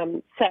Schumer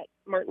set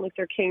Martin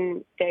Luther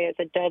King Day as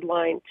a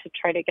deadline to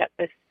try to get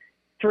this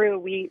through.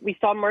 We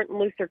saw Martin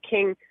Luther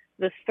King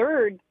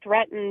III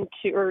threaten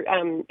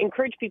to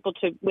encourage people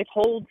to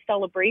withhold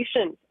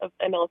celebrations of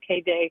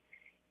MLK Day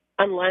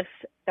unless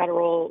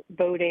federal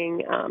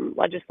voting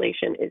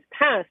legislation is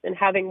passed. And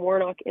having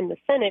Warnock in the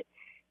Senate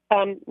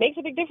makes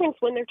a big difference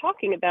when they're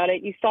talking about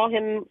it. You saw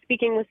him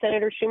speaking with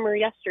Senator Schumer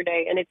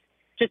yesterday, and it's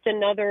just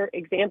another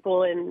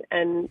example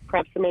and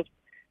perhaps the most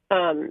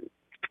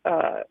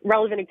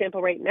relevant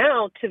example right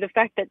now to the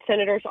fact that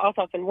Senators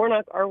Ossoff and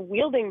Warnock are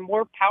wielding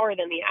more power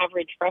than the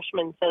average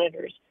freshman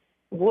senators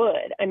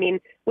would. I mean,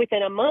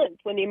 within a month,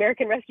 when the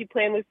American Rescue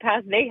Plan was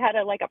passed, they had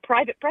a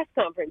private press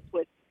conference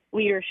with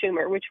Leader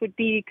Schumer, which would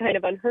be kind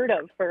of unheard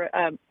of for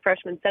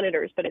freshman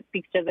senators, but it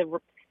speaks to the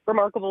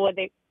remarkable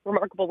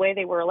way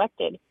they were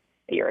elected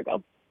a year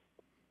ago.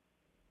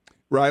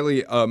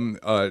 Riley,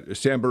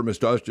 Sam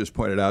Burmistad just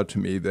pointed out to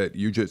me that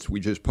we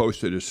just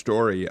posted a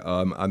story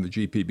on the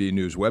GPB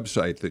News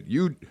website that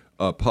you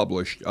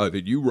published,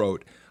 that you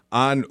wrote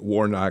on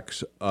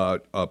Warnock's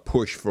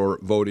push for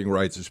voting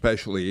rights,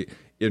 especially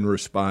in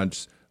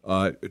response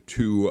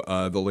to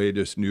the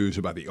latest news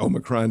about the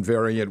Omicron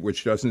variant,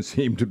 which doesn't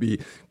seem to be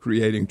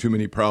creating too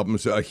many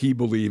problems. He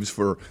believes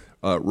for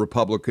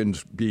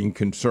Republicans being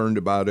concerned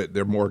about it,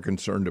 they're more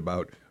concerned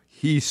about,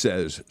 he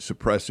says,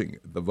 suppressing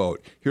the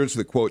vote. Here's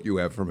the quote you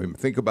have from him.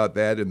 Think about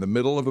that. In the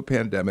middle of a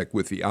pandemic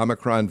with the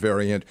Omicron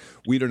variant,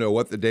 we don't know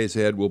what the days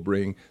ahead will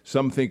bring.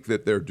 Some think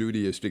that their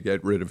duty is to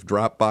get rid of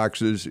drop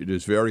boxes. It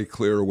is very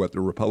clear what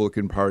the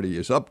Republican Party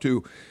is up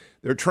to.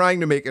 They're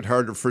trying to make it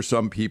harder for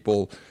some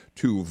people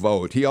to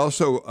vote. He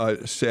also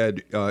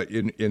said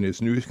in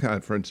his news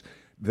conference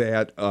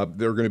that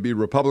there are going to be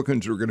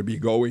Republicans who are going to be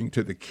going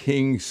to the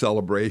King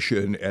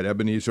celebration at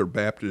Ebenezer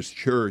Baptist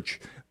Church,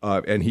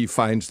 and he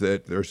finds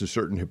that there's a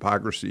certain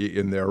hypocrisy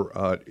in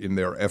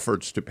their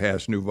efforts to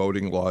pass new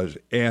voting laws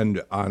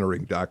and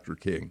honoring Dr.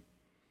 King.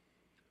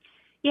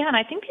 Yeah, and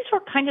I think these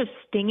were kind of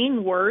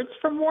stinging words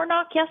from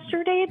Warnock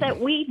yesterday that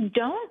we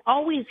don't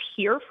always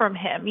hear from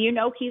him.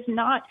 He's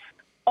not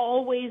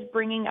always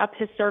bringing up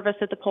his service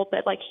at the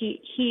pulpit. Like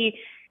he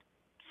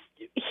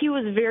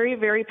was very,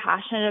 very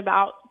passionate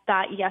about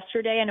that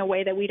yesterday in a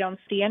way that we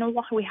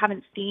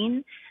haven't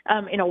seen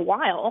in a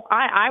while,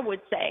 I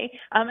would say.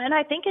 And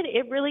I think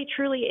it really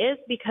truly is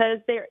because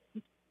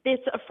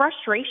it's a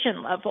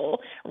frustration level,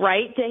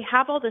 right? They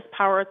have all this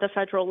power at the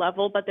federal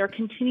level, but they're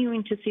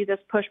continuing to see this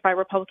push by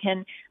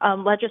Republican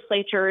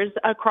legislatures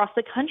across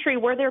the country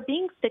where they're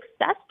being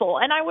successful.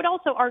 And I would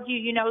also argue,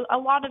 a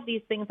lot of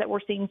these things that we're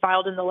seeing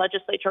filed in the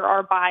legislature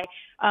are by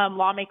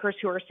lawmakers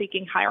who are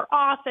seeking higher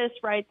office,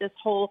 right? This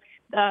whole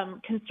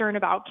concern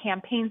about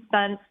campaign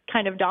stunts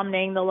kind of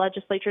dominating the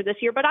legislature this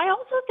year. But I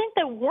also think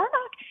that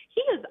Warnock,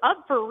 he is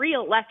up for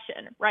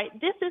re-election, right?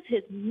 This is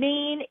his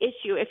main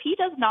issue. If he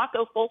does not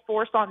go full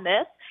force on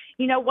this,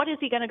 what is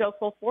he going to go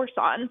full force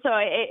on? So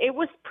it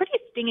was pretty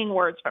stinging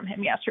words from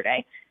him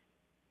yesterday.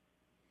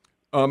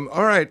 All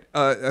right.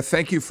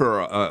 Thank you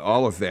for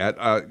all of that.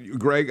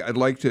 Greg, I'd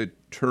like to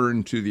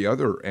turn to the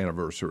other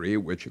anniversary,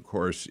 which, of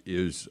course,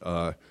 is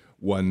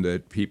one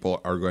that people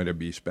are going to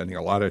be spending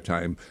a lot of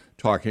time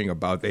talking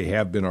about. They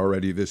have been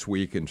already this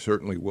week and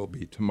certainly will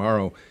be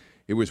tomorrow.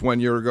 It was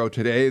 1 year ago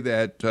today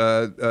that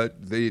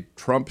the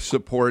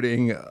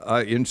Trump-supporting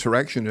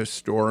insurrectionists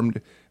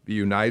stormed the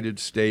United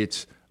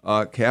States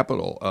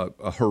Capitol,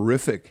 a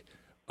horrific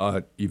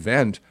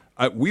event.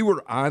 We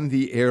were on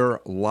the air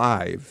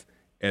live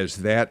as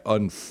that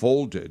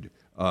unfolded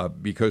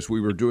because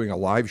we were doing a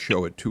live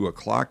show at 2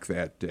 o'clock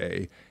that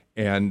day.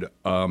 And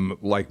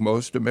like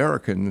most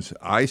Americans,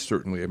 I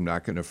certainly am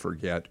not going to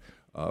forget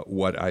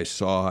what I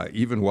saw,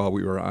 even while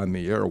we were on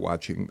the air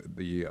watching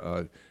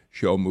the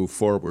show move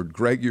forward.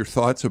 Greg, your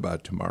thoughts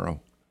about tomorrow?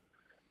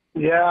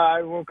 Yeah,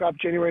 I woke up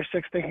January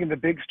 6th thinking the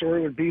big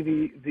story would be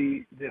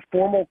the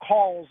formal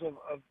calls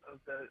of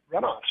the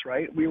runoffs,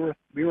 right? We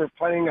were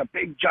planning a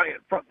big,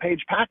 giant front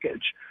page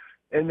package.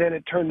 And then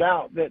it turned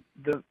out that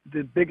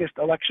the biggest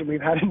election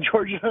we've had in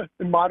Georgia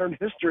in modern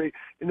history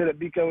ended up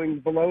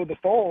going below the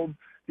fold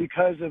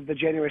because of the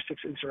January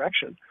 6th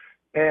insurrection.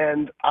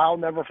 And I'll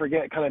never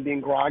forget kind of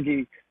being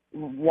groggy,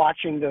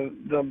 watching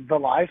the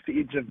live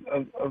feeds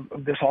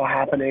of this all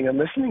happening and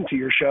listening to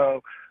your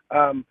show.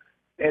 And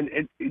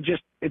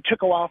it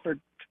took a while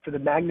for the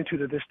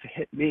magnitude of this to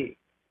hit me.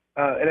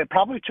 And it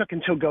probably took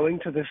until going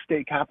to the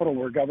state capitol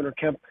where Governor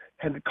Kemp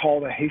had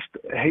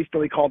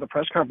hastily called a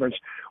press conference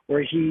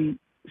where he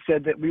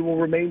said that we will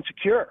remain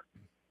secure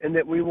and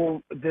that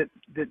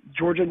that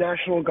Georgia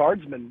National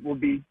Guardsmen will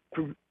be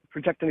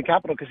protecting the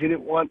Capitol, because he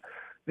didn't want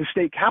the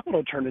state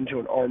capitol turned into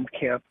an armed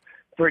camp,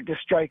 for it to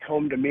strike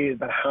home to me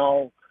about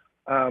how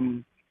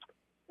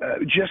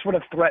just what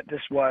a threat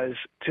this was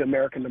to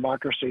American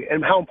democracy,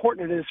 and how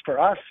important it is for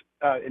us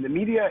in the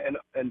media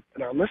and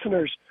our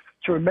listeners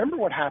to remember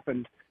what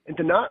happened and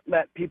to not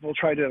let people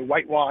try to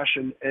whitewash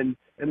and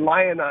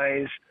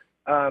lionize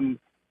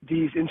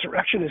these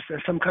insurrectionists as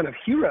some kind of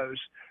heroes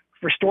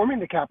for storming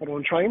the Capitol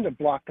and trying to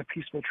block the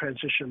peaceful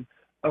transition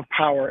of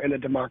power in a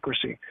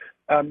democracy,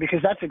 because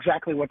that's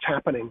exactly what's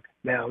happening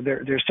now.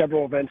 There's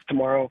several events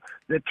tomorrow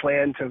that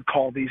plan to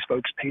call these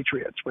folks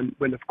patriots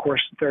when of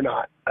course they're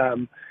not,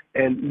 and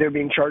they're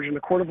being charged in the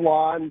court of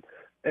law,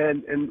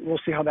 and we'll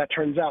see how that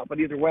turns out.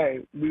 But either way,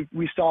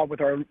 we saw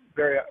with our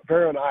very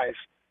own eyes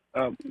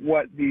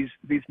what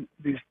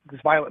this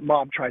violent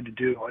mob tried to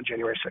do on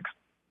January 6th.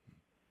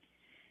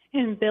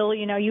 And Bill,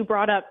 you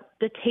brought up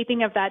the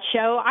taping of that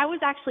show. I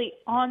was actually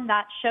on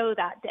that show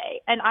that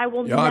day, and I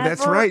will never,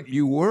 that's right,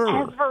 you were,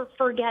 ever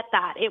forget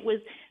that. It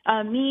was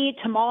me,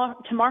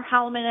 Tamar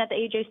Halleman at the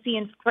AJC,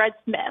 and Fred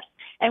Smith.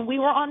 And we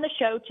were on the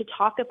show to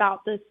talk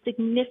about the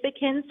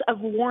significance of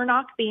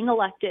Warnock being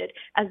elected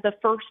as the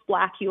first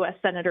Black U.S.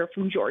 Senator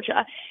from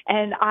Georgia.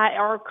 And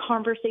our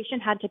conversation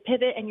had to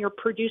pivot, and your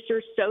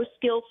producers so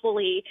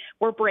skillfully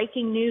were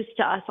breaking news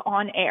to us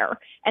on air.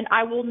 And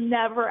I will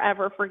never,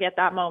 ever forget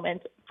that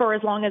moment for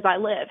as long as I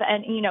live.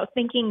 And,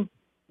 thinking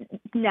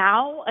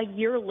now, a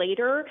year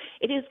later,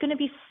 it is going to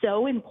be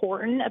so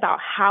important about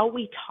how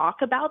we talk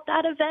about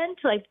that event.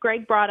 Like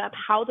Greg brought up,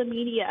 how the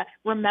media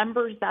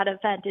remembers that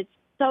event. It's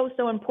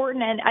so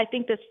important. And I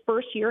think this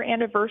first year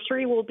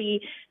anniversary will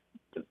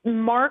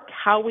mark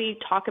how we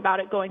talk about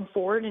it going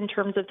forward in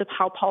terms of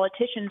how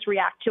politicians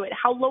react to it,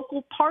 how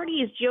local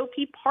parties,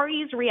 GOP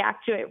parties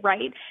react to it,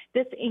 right?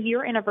 This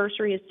year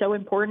anniversary is so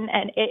important.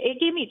 And it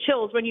gave me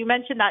chills when you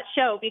mentioned that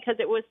show, because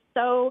it was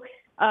so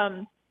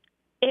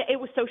it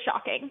was so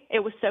shocking. It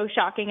was so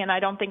shocking, and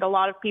I don't think a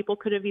lot of people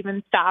could have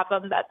even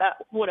fathomed that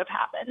would have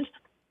happened.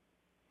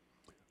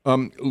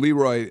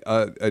 Leroy,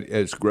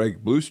 as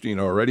Greg Bluestein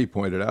already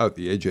pointed out,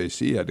 the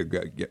AJC had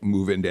to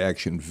move into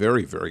action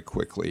very, very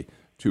quickly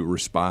to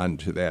respond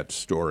to that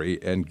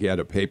story and get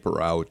a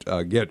paper out,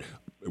 get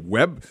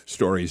web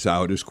stories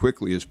out as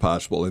quickly as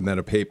possible, and then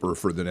a paper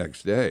for the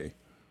next day.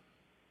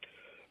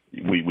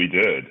 We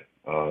did.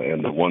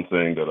 And the one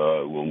thing that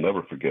I will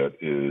never forget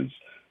is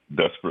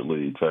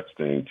desperately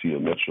texting Tia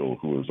Mitchell,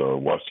 who is our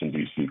Washington,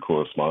 D.C.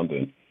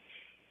 correspondent,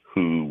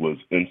 who was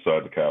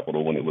inside the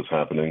Capitol when it was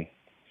happening,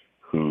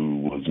 who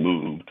was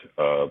moved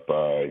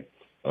by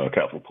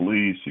Capitol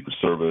Police, Secret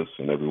Service,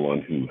 and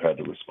everyone who had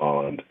to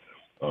respond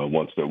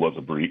once there was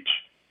a breach,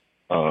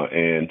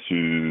 and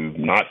to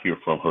not hear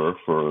from her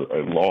for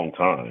a long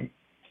time,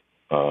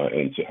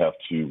 and to have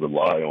to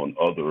rely on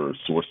other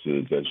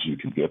sources as you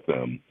could get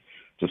them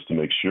just to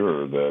make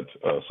sure that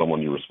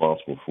someone you're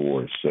responsible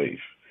for is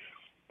safe.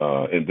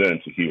 And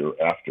then to hear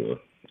after,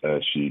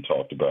 as she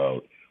talked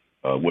about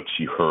what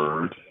she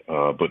heard,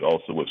 but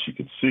also what she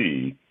could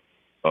see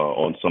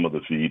on some of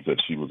the feeds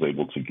that she was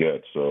able to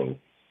get. So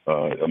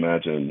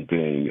imagine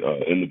being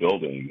in the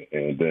building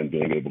and then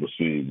being able to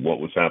see what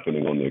was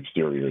happening on the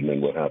exterior and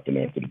then what happened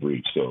after the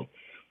breach. So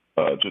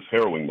just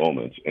harrowing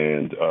moments.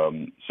 And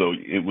so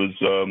it was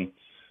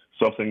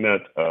something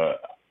that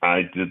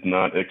I did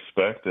not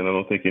expect, and I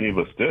don't think any of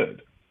us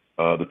did.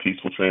 The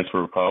peaceful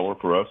transfer of power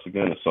for us,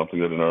 again, is something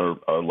that in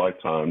our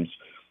lifetimes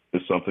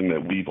is something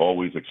that we've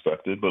always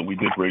expected, but we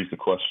did raise the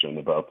question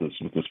about this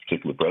with this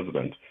particular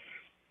president.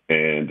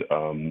 And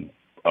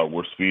our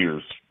worst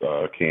fears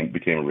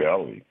became a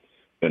reality.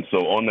 And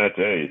so on that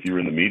day, if you were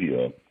in the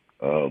media,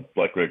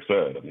 like Greg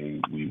said, I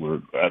mean, we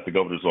were at the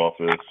governor's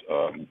office.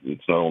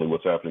 It's not only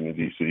what's happening in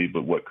D.C.,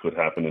 but what could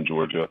happen in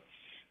Georgia.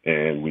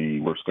 And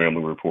we were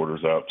scrambling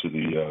reporters out to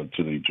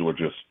the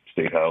Georgia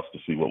State House to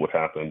see what would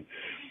happen.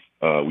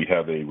 We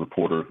have a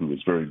reporter who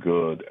is very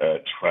good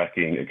at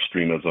tracking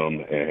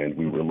extremism, and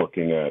we were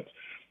looking at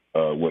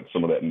what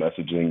some of that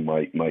messaging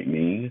might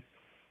mean.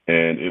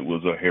 And it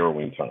was a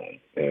harrowing time,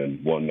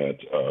 and one that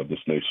this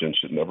nation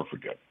should never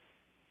forget.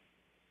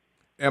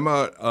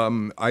 Emma,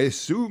 I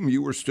assume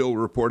you were still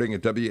reporting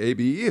at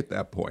WABE at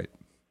that point.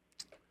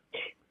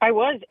 I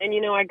was,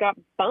 and I got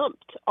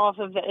bumped off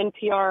of the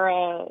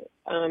NPR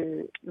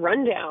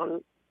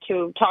rundown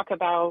to talk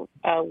about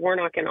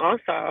Warnock and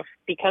Ossoff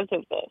because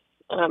of this,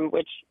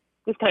 which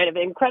was kind of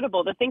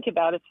incredible to think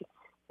about. It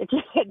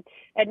just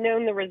had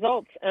known the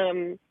results,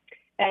 and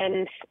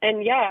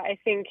yeah, I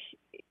think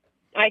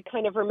I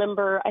kind of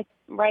remember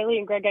Riley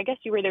and Greg. I guess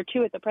you were there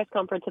too at the press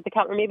conference at the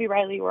Capitol, or maybe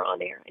Riley, you were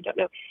on air. I don't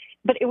know,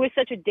 but it was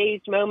such a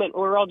dazed moment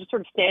where we're all just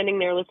sort of standing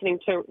there listening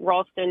to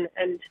Ralston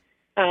and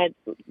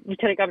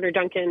Lieutenant Governor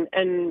Duncan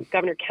and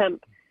Governor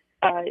Kemp,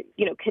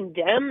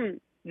 condemn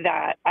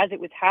that as it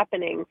was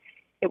happening.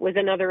 It was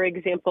another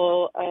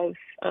example of,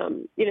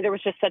 there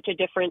was just such a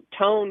different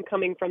tone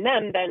coming from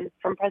them than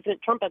from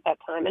President Trump at that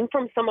time, and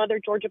from some other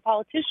Georgia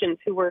politicians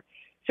who were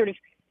sort of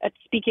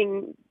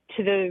speaking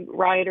to the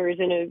rioters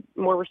in a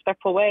more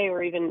respectful way,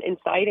 or even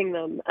inciting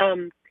them.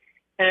 I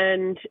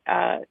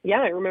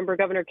remember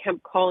Governor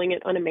Kemp calling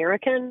it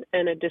un-American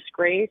and a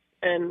disgrace.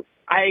 And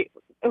it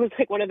was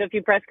like one of the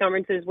few press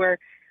conferences where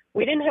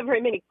we didn't have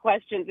very many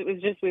questions. It was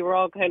just we were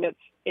all kind of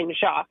in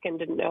shock and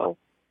didn't know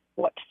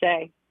what to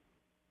say.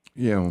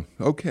 Yeah.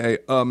 Okay.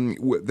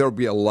 There'll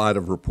be a lot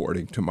of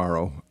reporting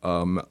tomorrow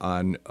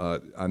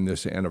on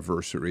this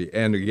anniversary,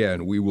 and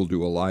again, we will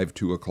do a live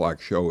 2:00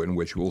 show in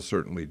which we'll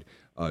certainly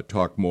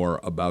talk more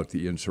about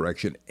the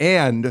insurrection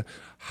and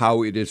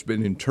how it has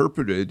been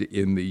interpreted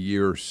in the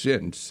year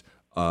since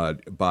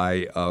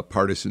by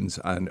partisans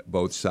on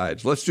both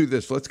sides. Let's do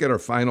this. Let's get our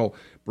final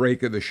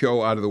break of the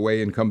show out of the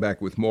way and come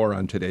back with more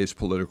on today's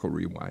Political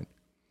Rewind.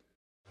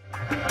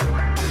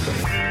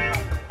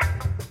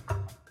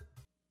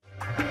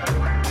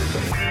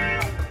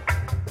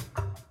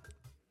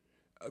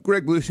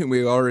 Greg Bluestein,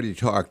 we already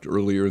talked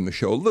earlier in the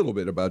show a little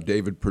bit about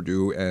David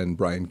Perdue and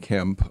Brian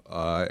Kemp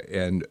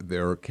and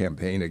their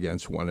campaign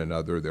against one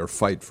another, their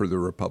fight for the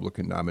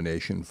Republican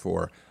nomination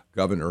for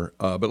governor.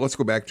 But let's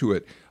go back to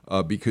it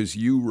because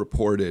you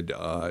reported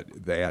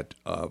that,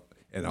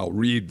 and I'll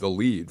read the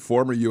lead,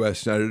 former U.S.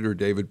 Senator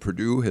David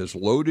Perdue has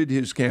loaded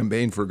his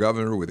campaign for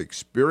governor with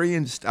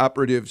experienced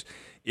operatives,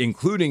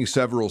 including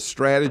several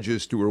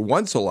strategists who were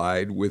once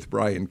allied with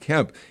Brian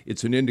Kemp.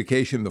 It's an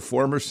indication the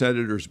former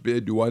senator's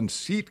bid to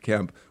unseat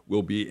Kemp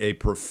will be a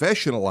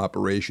professional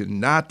operation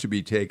not to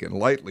be taken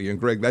lightly. And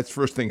Greg, that's the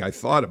first thing I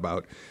thought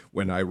about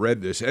when I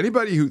read this.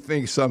 Anybody who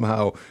thinks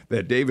somehow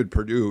that David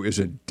Perdue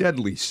isn't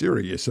deadly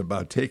serious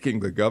about taking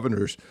the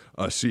governor's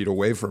seat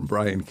away from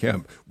Brian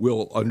Kemp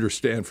will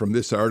understand from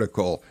this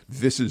article,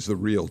 this is the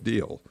real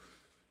deal.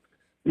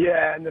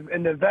 Yeah, and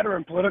the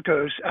veteran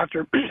politicos,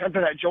 after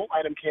that Jolt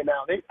item came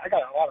out, I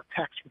got a lot of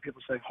texts from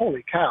people saying,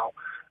 "Holy cow,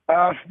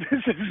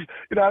 this is."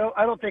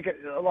 I don't think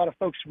a lot of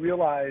folks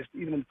realized,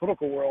 even in the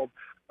political world,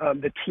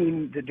 the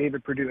team that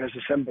David Perdue has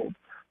assembled.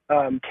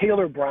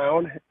 Taylor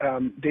Brown,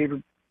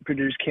 David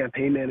Perdue's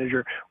campaign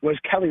manager, was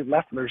Kelly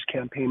Loeffler's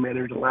campaign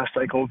manager the last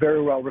cycle.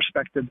 Very well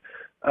respected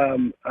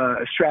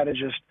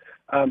strategist.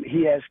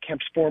 He has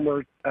Kemp's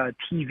former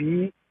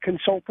TV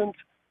consultant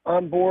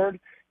on board.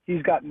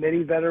 He's got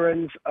many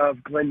veterans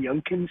of Glenn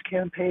Youngkin's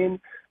campaign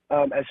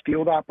as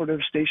field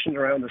operatives stationed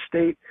around the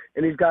state.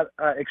 And he's got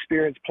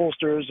experienced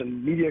pollsters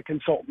and media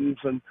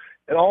consultants and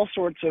all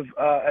sorts of,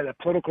 and a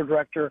political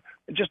director,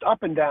 just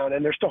up and down,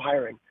 and they're still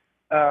hiring.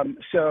 Governor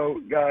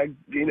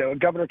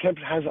Kemp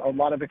has a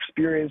lot of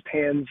experienced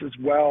hands as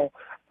well.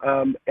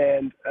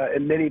 And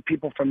many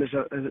people from his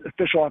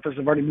official office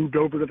have already moved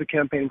over to the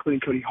campaign, including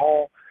Cody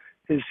Hall,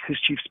 his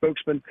chief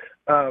spokesman.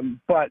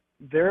 But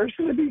there's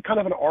going to be kind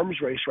of an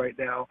arms race right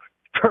now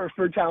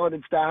for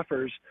talented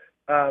staffers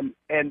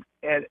and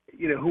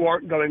who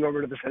aren't going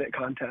over to the Senate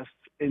contests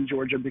in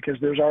Georgia, because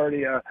there's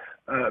already a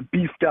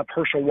beefed up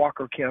Herschel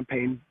Walker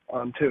campaign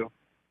on too.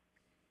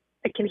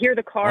 I can hear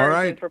the cars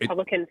right. of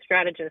Republican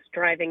strategists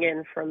driving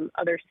in from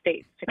other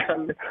states to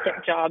come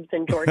get jobs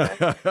in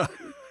Georgia.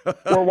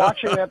 We're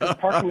watching at the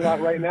parking lot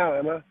right now,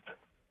 Emma.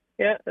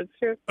 Yeah, that's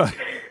true.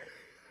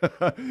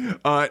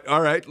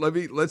 All right,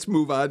 let's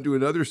move on to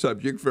another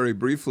subject very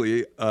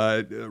briefly.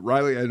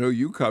 Riley, I know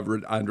you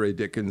covered Andre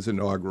Dickens'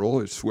 inaugural,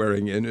 his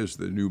swearing in as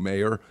the new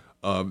mayor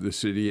of the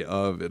city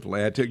of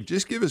Atlanta.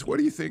 Just give us, what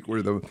do you think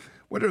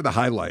what are the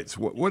highlights?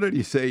 What did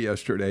he say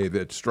yesterday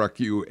that struck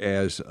you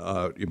as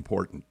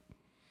important?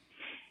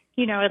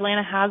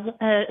 Atlanta has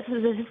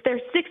their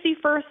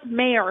 61st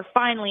mayor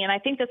finally, and I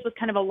think this was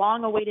kind of a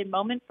long-awaited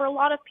moment for a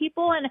lot of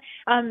people.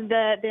 And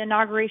the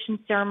inauguration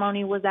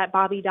ceremony was at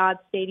Bobby Dodd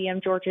Stadium,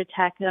 Georgia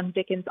Tech,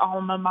 Dickens'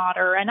 alma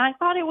mater. And I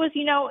thought it was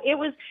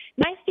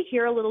nice to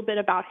hear a little bit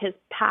about his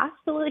past.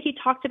 So he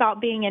talked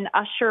about being an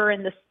usher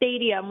in the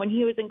stadium when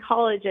he was in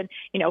college, and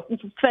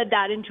fed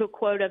that into a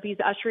quote of he's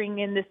ushering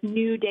in this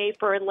new day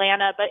for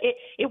Atlanta. But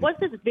it was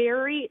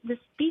the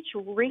speech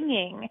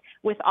ringing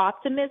with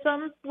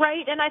optimism,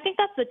 right? And I think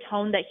that's the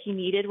tone that he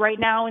needed right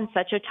now in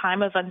such a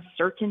time of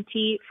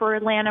uncertainty for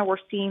Atlanta. We're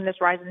seeing this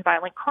rise in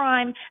violent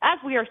crime, as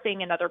we are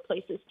seeing in other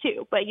places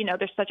too. But,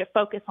 there's such a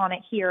focus on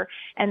it here,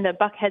 and the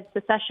Buckhead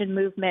secession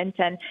movement,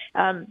 and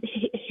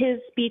his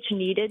speech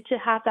needed to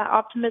have that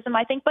optimism,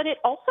 I think. But it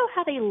also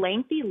had a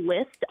lengthy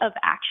list of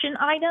action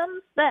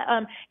items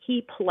that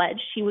he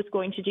pledged he was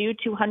going to do.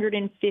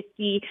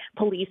 250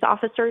 police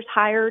officers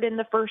hired in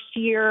the first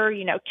year,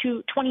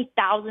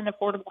 20,000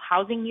 affordable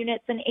housing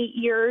units in 8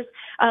 years.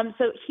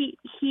 So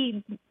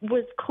he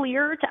was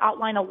clear to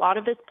outline a lot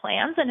of his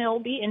plans, and it'll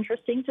be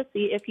interesting to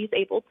see if he's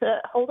able to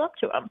hold up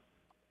to them.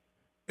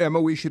 Emma,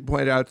 we should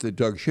point out that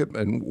Doug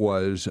Shipman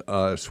was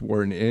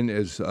sworn in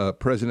as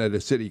president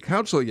of City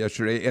Council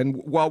yesterday. And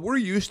while we're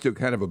used to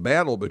kind of a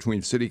battle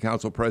between City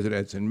Council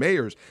presidents and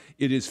mayors,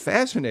 it is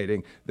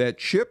fascinating that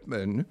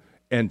Shipman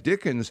and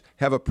Dickens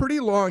have a pretty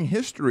long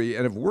history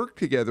and have worked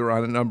together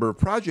on a number of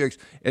projects.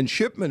 And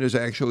Shipman has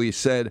actually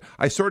said,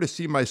 I sort of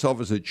see myself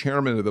as a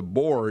chairman of the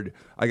board.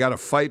 I got to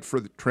fight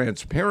for the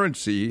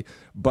transparency,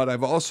 but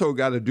I've also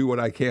got to do what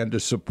I can to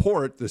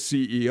support the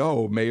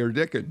CEO, Mayor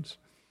Dickens.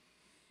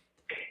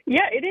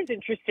 Yeah, it is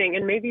interesting.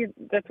 And maybe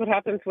that's what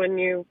happens when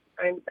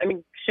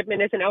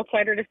Shipman is an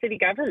outsider to city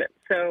government.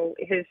 So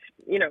his,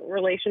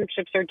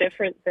 relationships are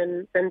different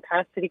than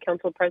past city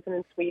council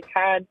presidents we've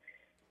had.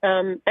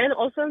 And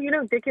also,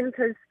 Dickens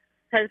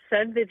has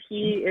said that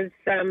he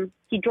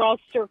draws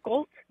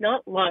circles,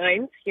 not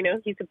lines.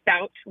 He's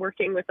about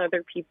working with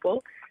other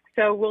people.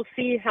 So we'll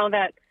see how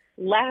that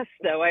lasts,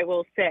 though, I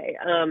will say.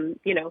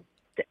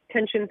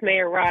 Tensions may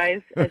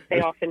arise, as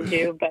they often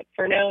do. But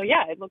for now,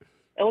 yeah, it looks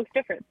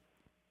different.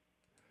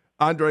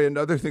 Andre,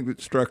 another thing that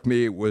struck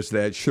me was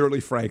that Shirley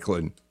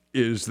Franklin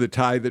is the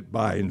tie that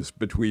binds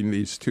between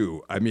these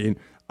two. I mean,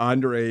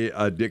 Andre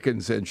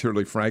Dickens and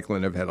Shirley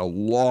Franklin have had a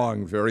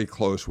long, very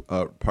close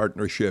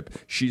partnership.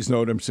 She's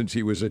known him since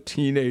he was a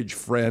teenage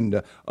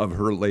friend of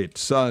her late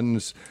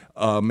son's.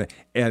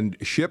 And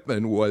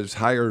Shipman was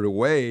hired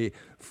away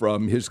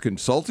from his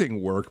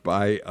consulting work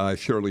by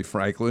Shirley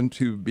Franklin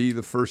to be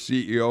the first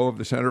CEO of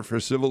the Center for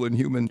Civil and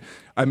Human,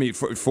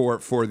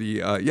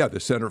 the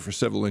Center for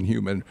Civil and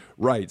Human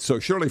Rights. So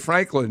Shirley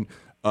Franklin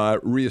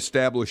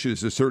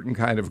reestablishes a certain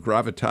kind of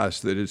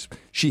gravitas that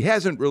she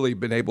hasn't really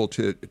been able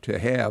to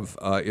have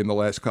in the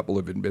last couple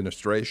of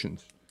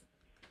administrations.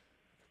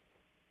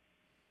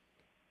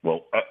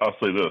 Well, I'll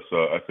say this.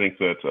 I think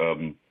that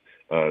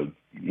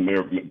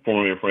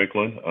former Mayor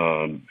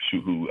Franklin,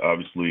 who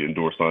obviously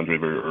endorsed Andre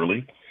very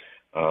early,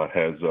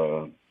 has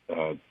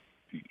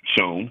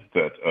shown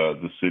that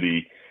the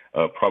city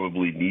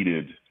probably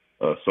needed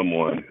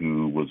someone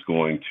who was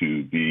going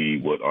to be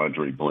what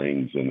Andre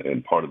brings,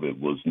 and part of it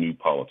was new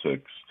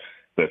politics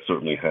that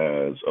certainly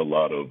has a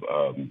lot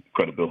of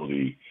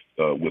credibility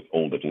with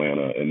old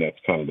Atlanta, and that's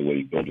kind of the way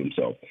he built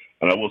himself.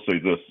 And I will say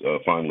this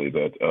finally,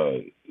 that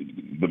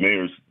the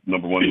mayor's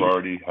number one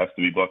priority has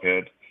to be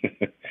Buckhead,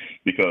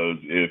 because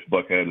if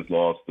Buckhead is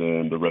lost,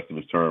 then the rest of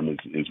his term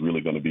is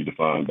really going to be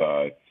defined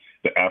by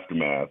the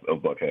aftermath of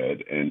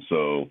Buckhead. And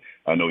so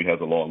I know he has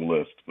a long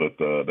list, but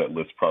that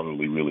list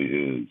probably really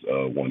is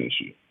one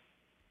issue.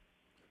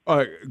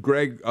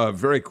 Greg,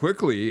 very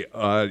quickly,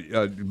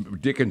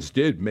 Dickens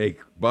did make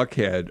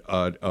Buckhead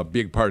a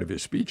big part of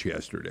his speech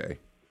yesterday.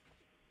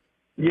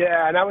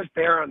 Yeah, and I was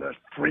there on the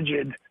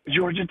frigid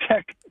Georgia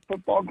Tech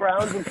football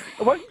grounds. And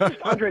it wasn't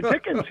just Andre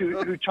Dickens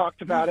who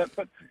talked about it,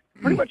 but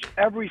pretty much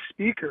every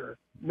speaker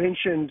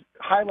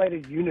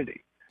highlighted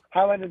unity,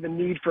 highlighted the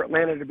need for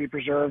Atlanta to be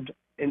preserved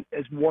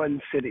as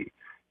one city.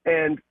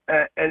 And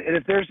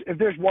if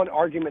there's one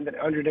argument that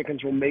Andre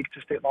Dickens will make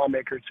to state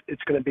lawmakers,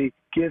 it's going to be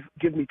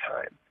give me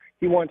time.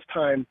 He wants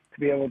time to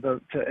be able to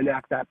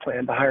enact that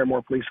plan, to hire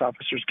more police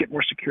officers, get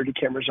more security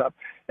cameras up,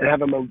 and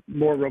have a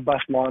more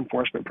robust law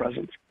enforcement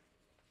presence.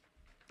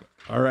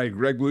 All right,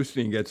 Greg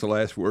Bluestein gets the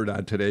last word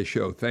on today's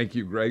show. Thank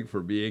you, Greg,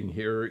 for being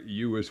here.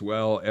 You as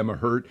well, Emma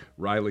Hurt,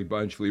 Riley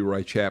Bunch,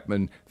 Leroy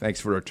Chapman. Thanks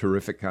for a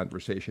terrific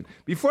conversation.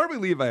 Before we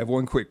leave, I have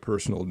one quick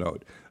personal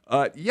note.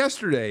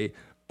 Yesterday,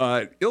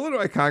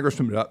 Illinois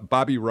Congressman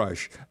Bobby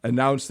Rush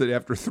announced that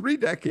after 3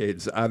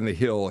 decades on the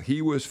Hill,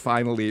 he was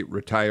finally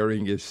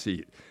retiring his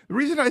seat. The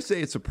reason I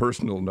say it's a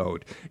personal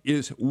note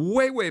is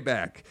way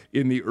back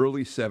in the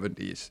early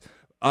 70s.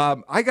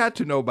 I got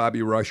to know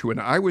Bobby Rush when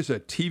I was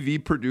a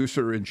TV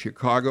producer in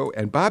Chicago,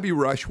 and Bobby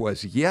Rush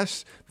was,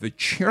 yes, the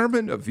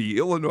chairman of the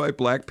Illinois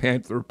Black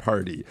Panther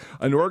Party,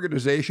 an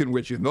organization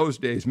which in those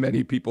days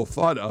many people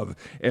thought of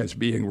as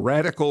being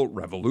radical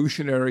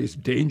revolutionaries,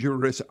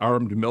 dangerous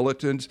armed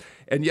militants.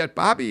 And yet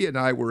Bobby and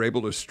I were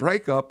able to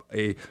strike up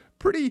a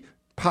pretty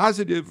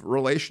positive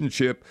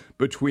relationship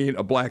between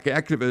a black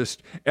activist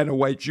and a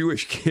white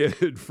Jewish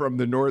kid from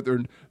the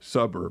northern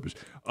suburbs.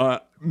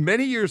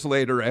 Many years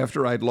later,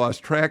 after I'd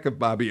lost track of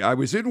Bobby, I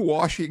was in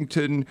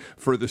Washington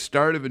for the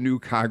start of a new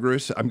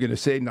Congress. I'm going to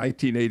say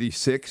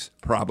 1986,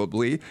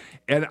 probably.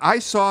 And I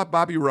saw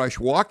Bobby Rush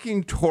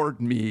walking toward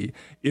me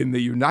in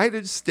the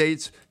United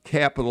States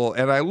Capitol.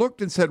 And I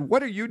looked and said,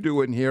 "What are you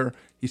doing here?"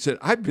 He said,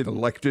 "I've been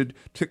elected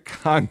to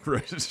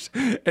Congress."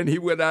 And he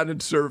went on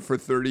and served for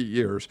 30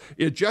 years.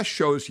 It just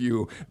shows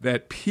you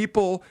that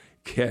people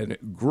can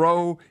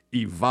grow,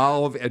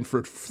 evolve, and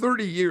for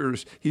 30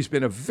 years, he's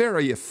been a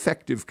very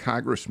effective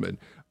congressman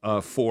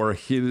for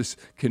his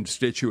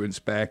constituents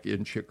back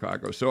in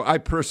Chicago. So I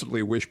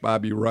personally wish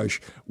Bobby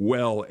Rush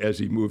well as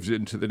he moves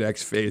into the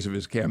next phase of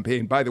his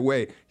campaign. By the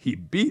way, he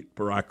beat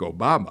Barack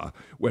Obama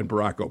when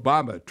Barack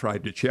Obama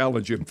tried to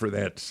challenge him for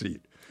that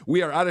seat.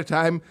 We are out of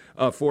time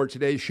for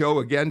today's show.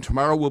 Again,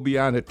 tomorrow we'll be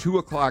on at 2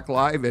 o'clock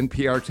live.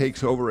 NPR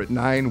takes over at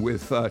 9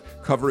 with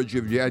coverage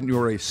of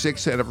January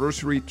 6th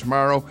anniversary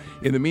tomorrow.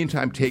 In the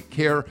meantime, take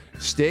care,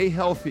 stay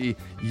healthy.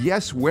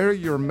 Yes, wear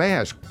your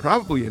mask,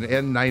 probably an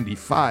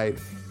N95,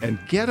 and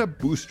get a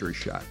booster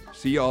shot.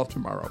 See you all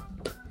tomorrow.